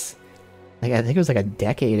years. Like, I think it was like a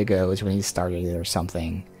decade ago is when he started it or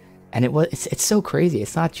something. And it's so crazy.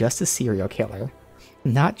 It's not just a serial killer.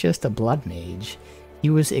 Not just a blood mage. He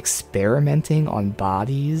was experimenting on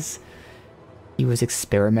bodies. He was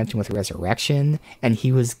experimenting with resurrection, and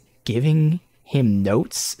he was giving him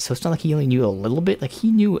notes, so it's not like he only knew a little bit, like he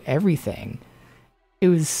knew everything. It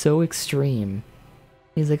was so extreme.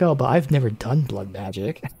 He's like, oh, but I've never done blood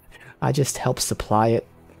magic. I just helped supply it,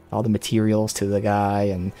 all the materials to the guy,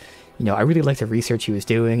 and, you know, I really liked the research he was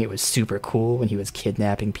doing. It was super cool when he was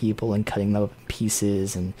kidnapping people and cutting them up in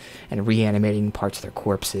pieces and reanimating parts of their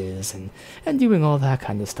corpses and doing all that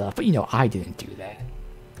kind of stuff. But, you know, I didn't do that.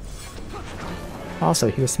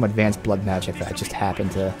 Also, here's some advanced blood magic that I just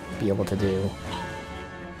happened to be able to do.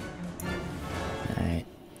 Alright,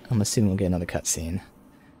 I'm assuming we'll get another cutscene.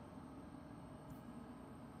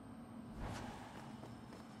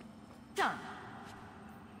 Done.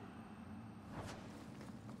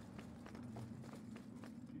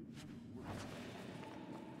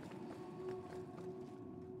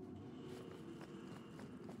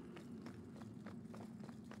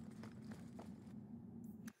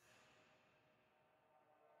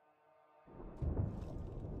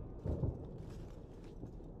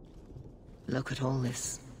 Look at all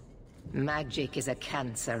this. Magic is a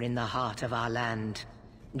cancer in the heart of our land,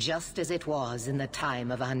 just as it was in the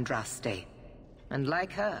time of Andraste. And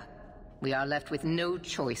like her, we are left with no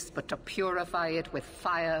choice but to purify it with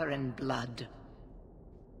fire and blood.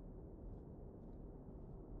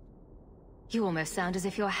 You almost sound as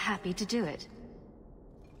if you're happy to do it.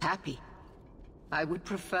 Happy? I would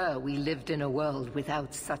prefer we lived in a world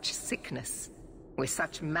without such sickness, where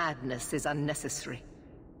such madness is unnecessary.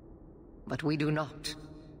 But we do not.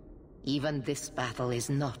 Even this battle is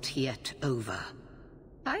not yet over.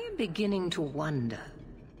 I am beginning to wonder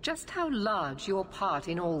just how large your part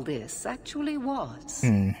in all this actually was.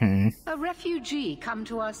 A refugee come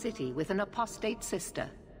to our city with an apostate sister,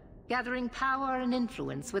 gathering power and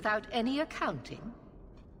influence without any accounting.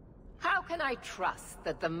 How can I trust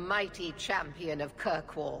that the mighty champion of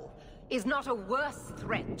Kirkwall is not a worse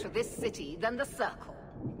threat to this city than the Circle?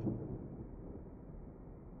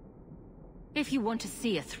 If you want to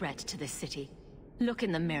see a threat to this city, look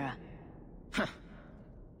in the mirror.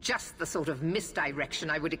 Just the sort of misdirection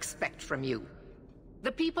I would expect from you.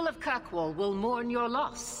 The people of Kirkwall will mourn your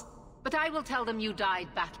loss, but I will tell them you died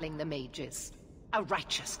battling the mages. A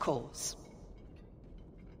righteous cause.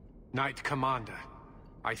 Knight Commander,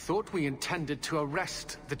 I thought we intended to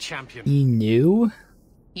arrest the champion. He knew?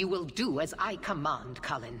 You will do as I command,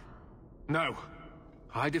 Cullen. No.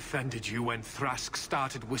 I defended you when Thrask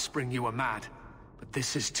started whispering you were mad, but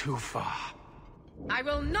this is too far. I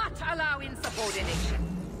will not allow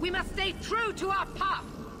insubordination. We must stay true to our path.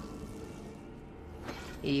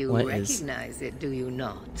 You What is- recognize it, do you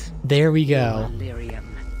not? There we go.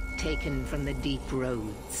 Lyrium, taken from the deep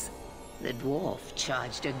roads. The dwarf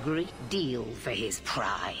charged a great deal for his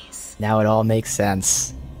prize. Now it all makes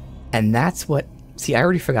sense. And that's what... See, I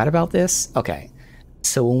already forgot about this. Okay.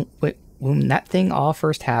 So when that thing all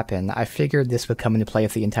first happened, I figured this would come into play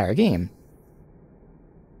with the entire game.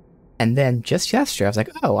 And then just yesterday, I was like,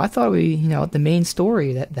 oh, I thought we, you know, the main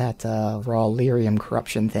story, that raw lyrium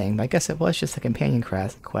corruption thing. But I guess it was just a companion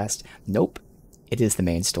quest. Nope. It is the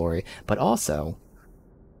main story. But also,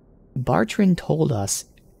 Bartrand told us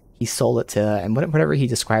he sold it to, and whatever he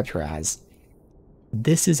described her as.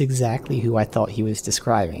 This is exactly who I thought he was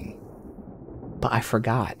describing. But I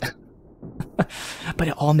forgot. But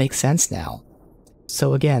it all makes sense now.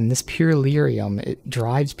 So again, this pure lyrium, it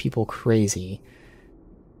drives people crazy.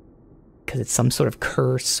 Because it's some sort of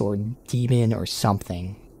curse or demon or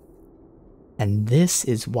something. And this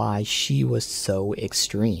is why she was so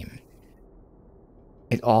extreme.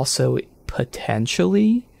 It also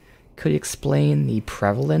potentially could explain the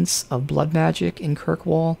prevalence of blood magic in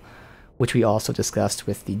Kirkwall, which we also discussed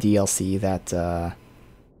with the DLC that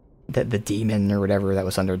the demon or whatever that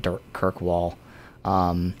was under Kirkwall,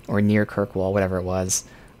 or near Kirkwall, whatever it was.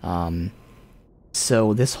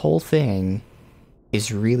 So this whole thing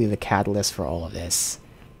is really the catalyst for all of this.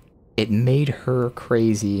 It made her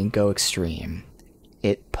crazy and go extreme.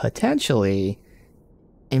 It potentially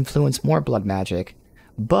influenced more blood magic,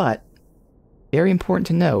 but very important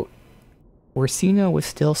to note, Orsino was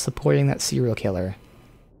still supporting that serial killer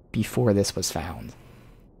before this was found.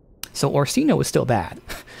 So Orsino was still bad.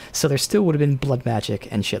 So there still would have been blood magic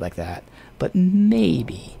and shit like that. But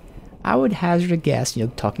maybe, I would hazard a guess, you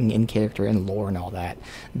know, talking in character and lore and all that,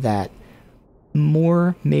 that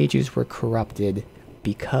more mages were corrupted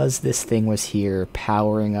because this thing was here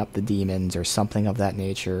powering up the demons or something of that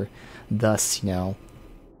nature, thus, you know,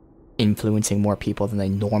 influencing more people than they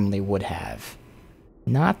normally would have.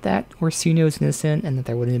 Not that Orsino's innocent and that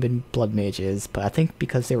there wouldn't have been blood mages, but I think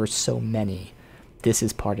because there were so many, this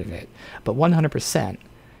is part of it. But 100%,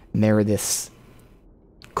 Meredith's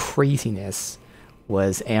craziness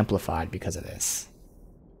was amplified because of this.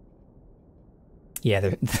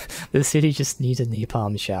 Yeah, the city just needs a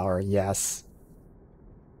napalm shower, yes.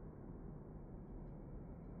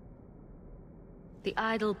 The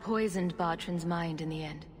idol poisoned Bartrand's mind in the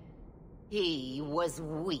end. He was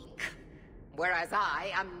weak, whereas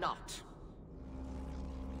I am not.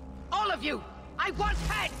 All of you, I want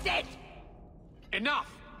her dead!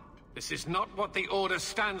 Enough! This is not what the Order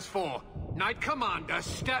stands for. Knight Commander,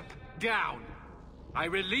 step down. I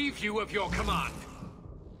relieve you of your command.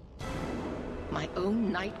 My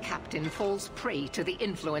own Knight Captain falls prey to the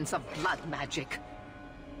influence of blood magic.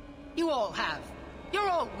 You all have. You're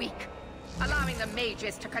all weak. Allowing the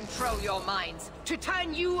mages to control your minds, to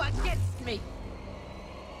turn you against me.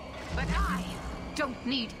 But I don't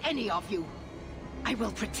need any of you. I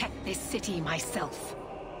will protect this city myself.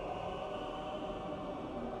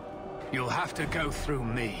 You'll have to go through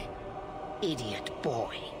me. Idiot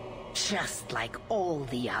boy. Just like all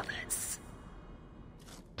the others.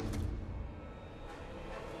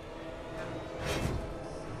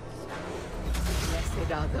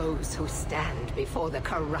 Blessed are those who stand before the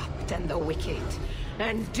corrupt and the wicked,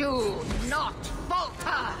 and do not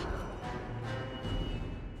falter!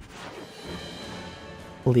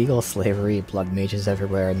 Legal slavery, blood mages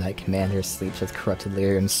everywhere, Knight Commander sleeps with corrupted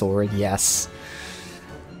lyrium sword, yes.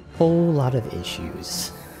 Whole lot of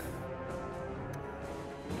issues.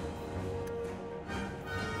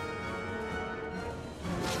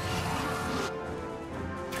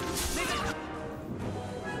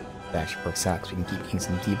 Actually works out because we can keep getting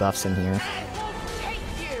some debuffs in here.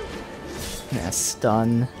 Yeah,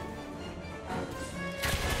 stun.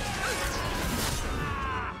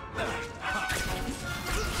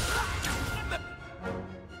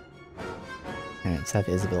 Alright, let's have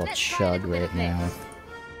Isabel chug right now.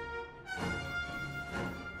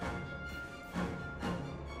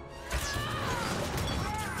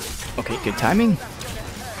 Okay, good timing.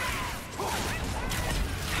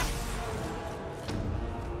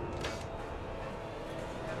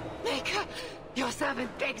 Maker, your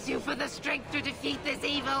servant begs you for the strength to defeat this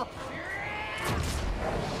evil.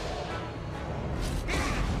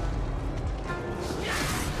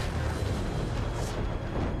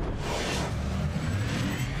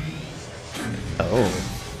 Oh.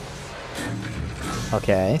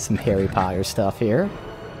 Okay, some Harry Potter stuff here.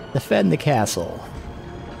 Defend the castle.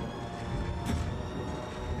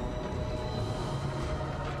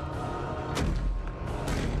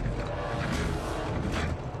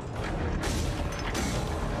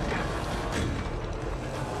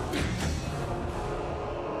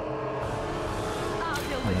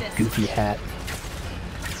 goofy hat.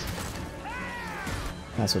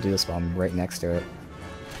 Might as well do this while I'm right next to it.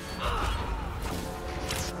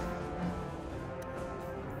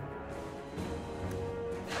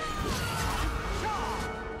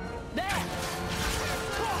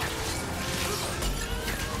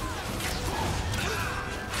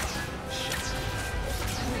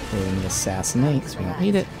 We need to assassinate because we don't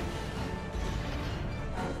need it.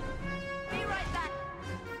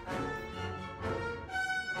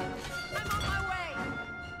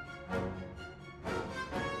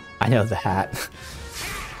 I know the hat.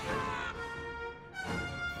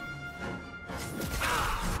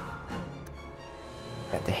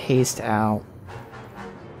 Got the haste out.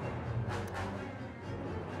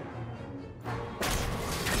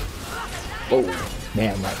 Oh,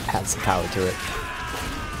 man, that had some power to it.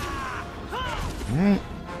 Alright.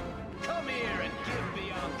 Come here and give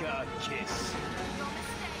Bianca a kiss.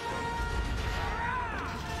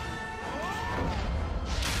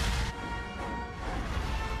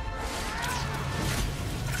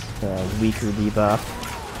 The weaker debuff.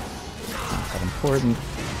 Not that important.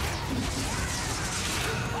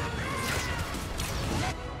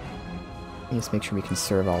 Just make sure we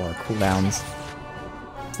conserve all our cooldowns.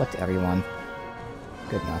 Select everyone.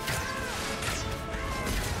 Good enough.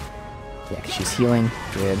 Yeah, because she's healing.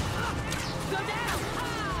 Good.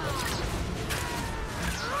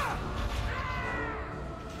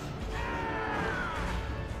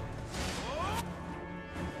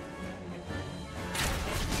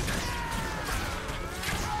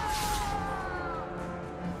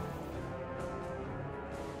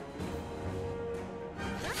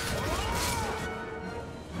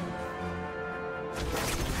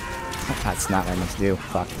 That's not what I meant to do.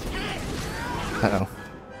 Fuck. Uh-oh.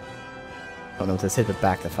 Don't know what this hit, but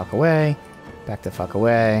back the fuck away. Back the fuck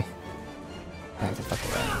away. Back the fuck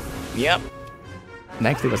away. Yep.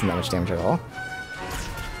 Thankfully wasn't that much damage at all.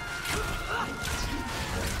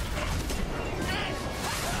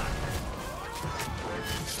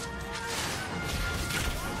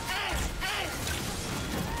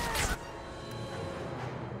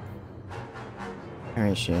 Where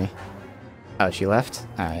is she? Oh, she left?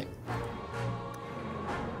 Alright.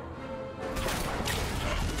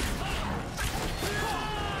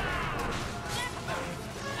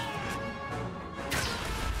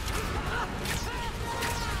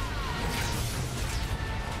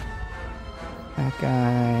 That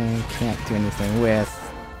guy can't do anything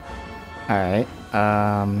with. Alright,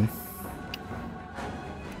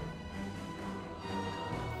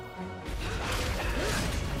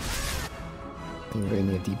 you really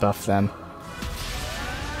need to debuff them.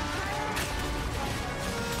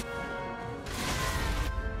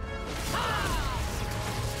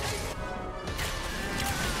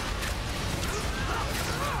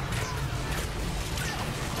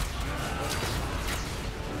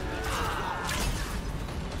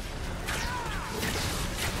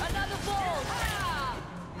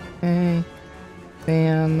 Okay.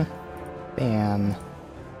 Bam. Bam.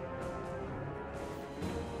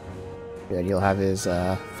 Good, he'll have his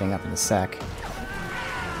thing up in a sec.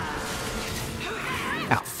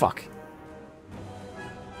 Ow, fuck.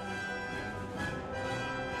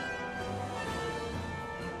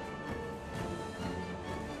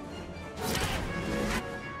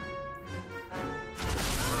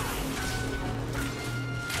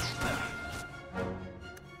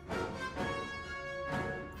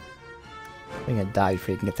 I'm gonna die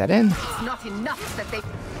before you can get that in. It's not enough that they...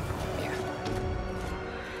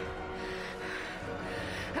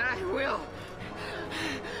 I will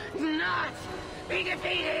not be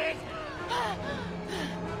defeated!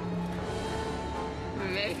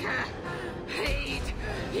 Make her hate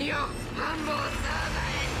your humble servant!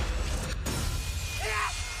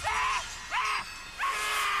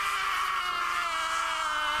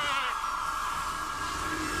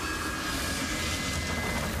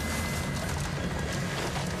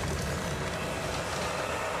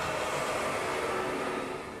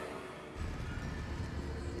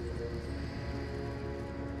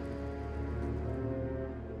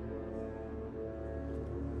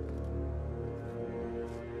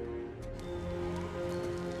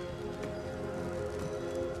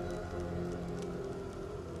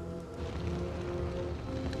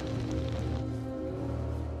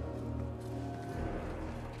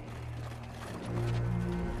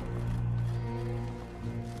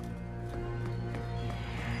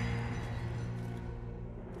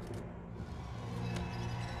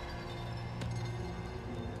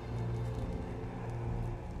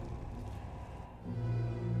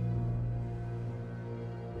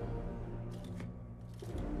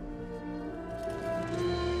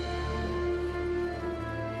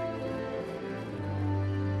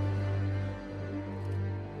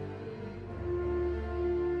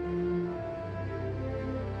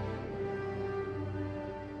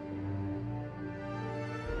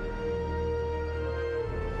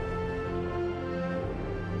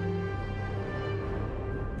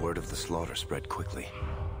 Word of the slaughter spread quickly.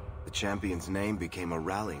 The champion's name became a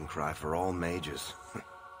rallying cry for all mages,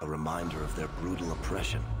 a reminder of their brutal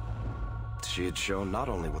oppression. She had shown not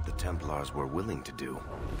only what the Templars were willing to do,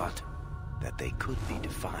 but that they could be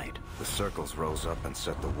defied. The circles rose up and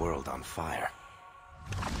set the world on fire.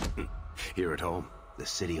 Here at home, the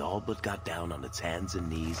city all but got down on its hands and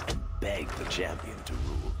knees and begged the champion to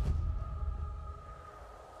rule.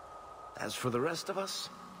 As for the rest of us,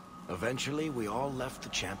 eventually we all left the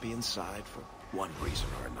champion's side for one reason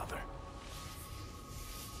or another.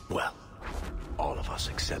 Well, all of us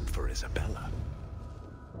except for Isabella.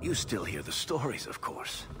 You still hear the stories, of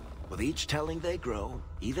course. With each telling they grow,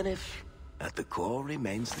 even if, at the core,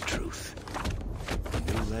 remains the truth. A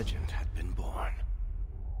new legend had been born.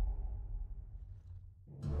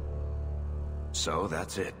 So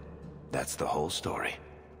that's it. That's the whole story.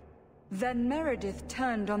 Then Meredith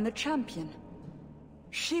turned on the champion.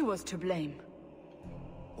 She was to blame.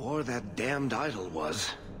 Or that damned idol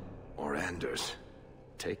was. Or Anders.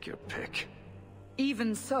 Take your pick.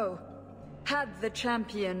 Even so, had the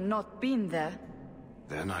champion not been there...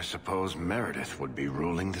 Then I suppose Meredith would be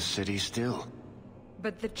ruling the city still.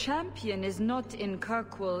 But the champion is not in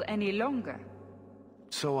Kirkwall any longer.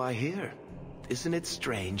 So I hear. Isn't it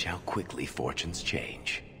strange how quickly fortunes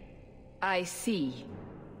change? I see.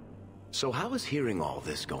 So how is hearing all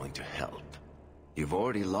this going to help? You've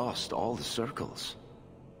already lost all the circles.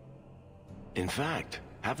 In fact,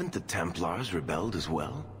 haven't the Templars rebelled as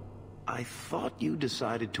well? I thought you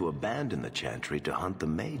decided to abandon the Chantry to hunt the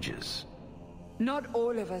mages. Not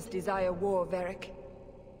all of us desire war, Varric.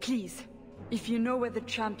 Please, if you know where the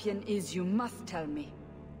champion is, you must tell me.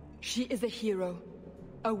 She is a hero.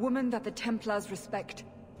 A woman that the Templars respect.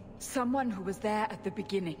 Someone who was there at the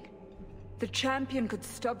beginning. The champion could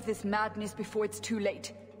stop this madness before it's too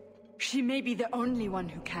late. She may be the only one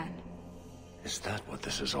who can. Is that what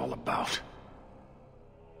this is all about?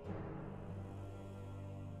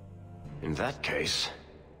 In that case,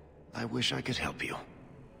 I wish I could help you.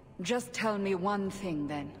 Just tell me one thing,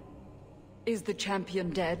 then. Is the champion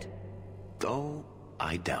dead? Oh,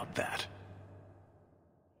 I doubt that.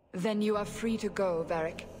 Then you are free to go,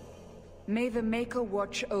 Varric. May the Maker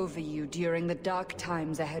watch over you during the dark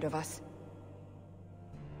times ahead of us.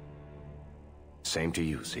 Same to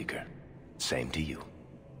you, Seeker. Same to you.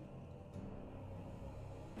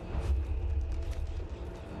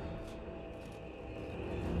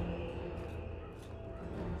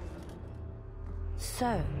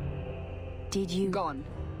 So, did you... Gone.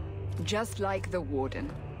 Just like the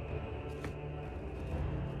Warden.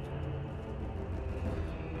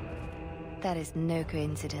 That is no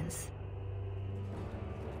coincidence.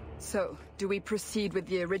 So, do we proceed with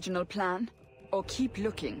the original plan? Or keep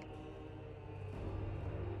looking?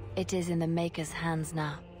 It is in the Maker's hands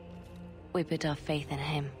now. We put our faith in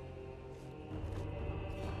him.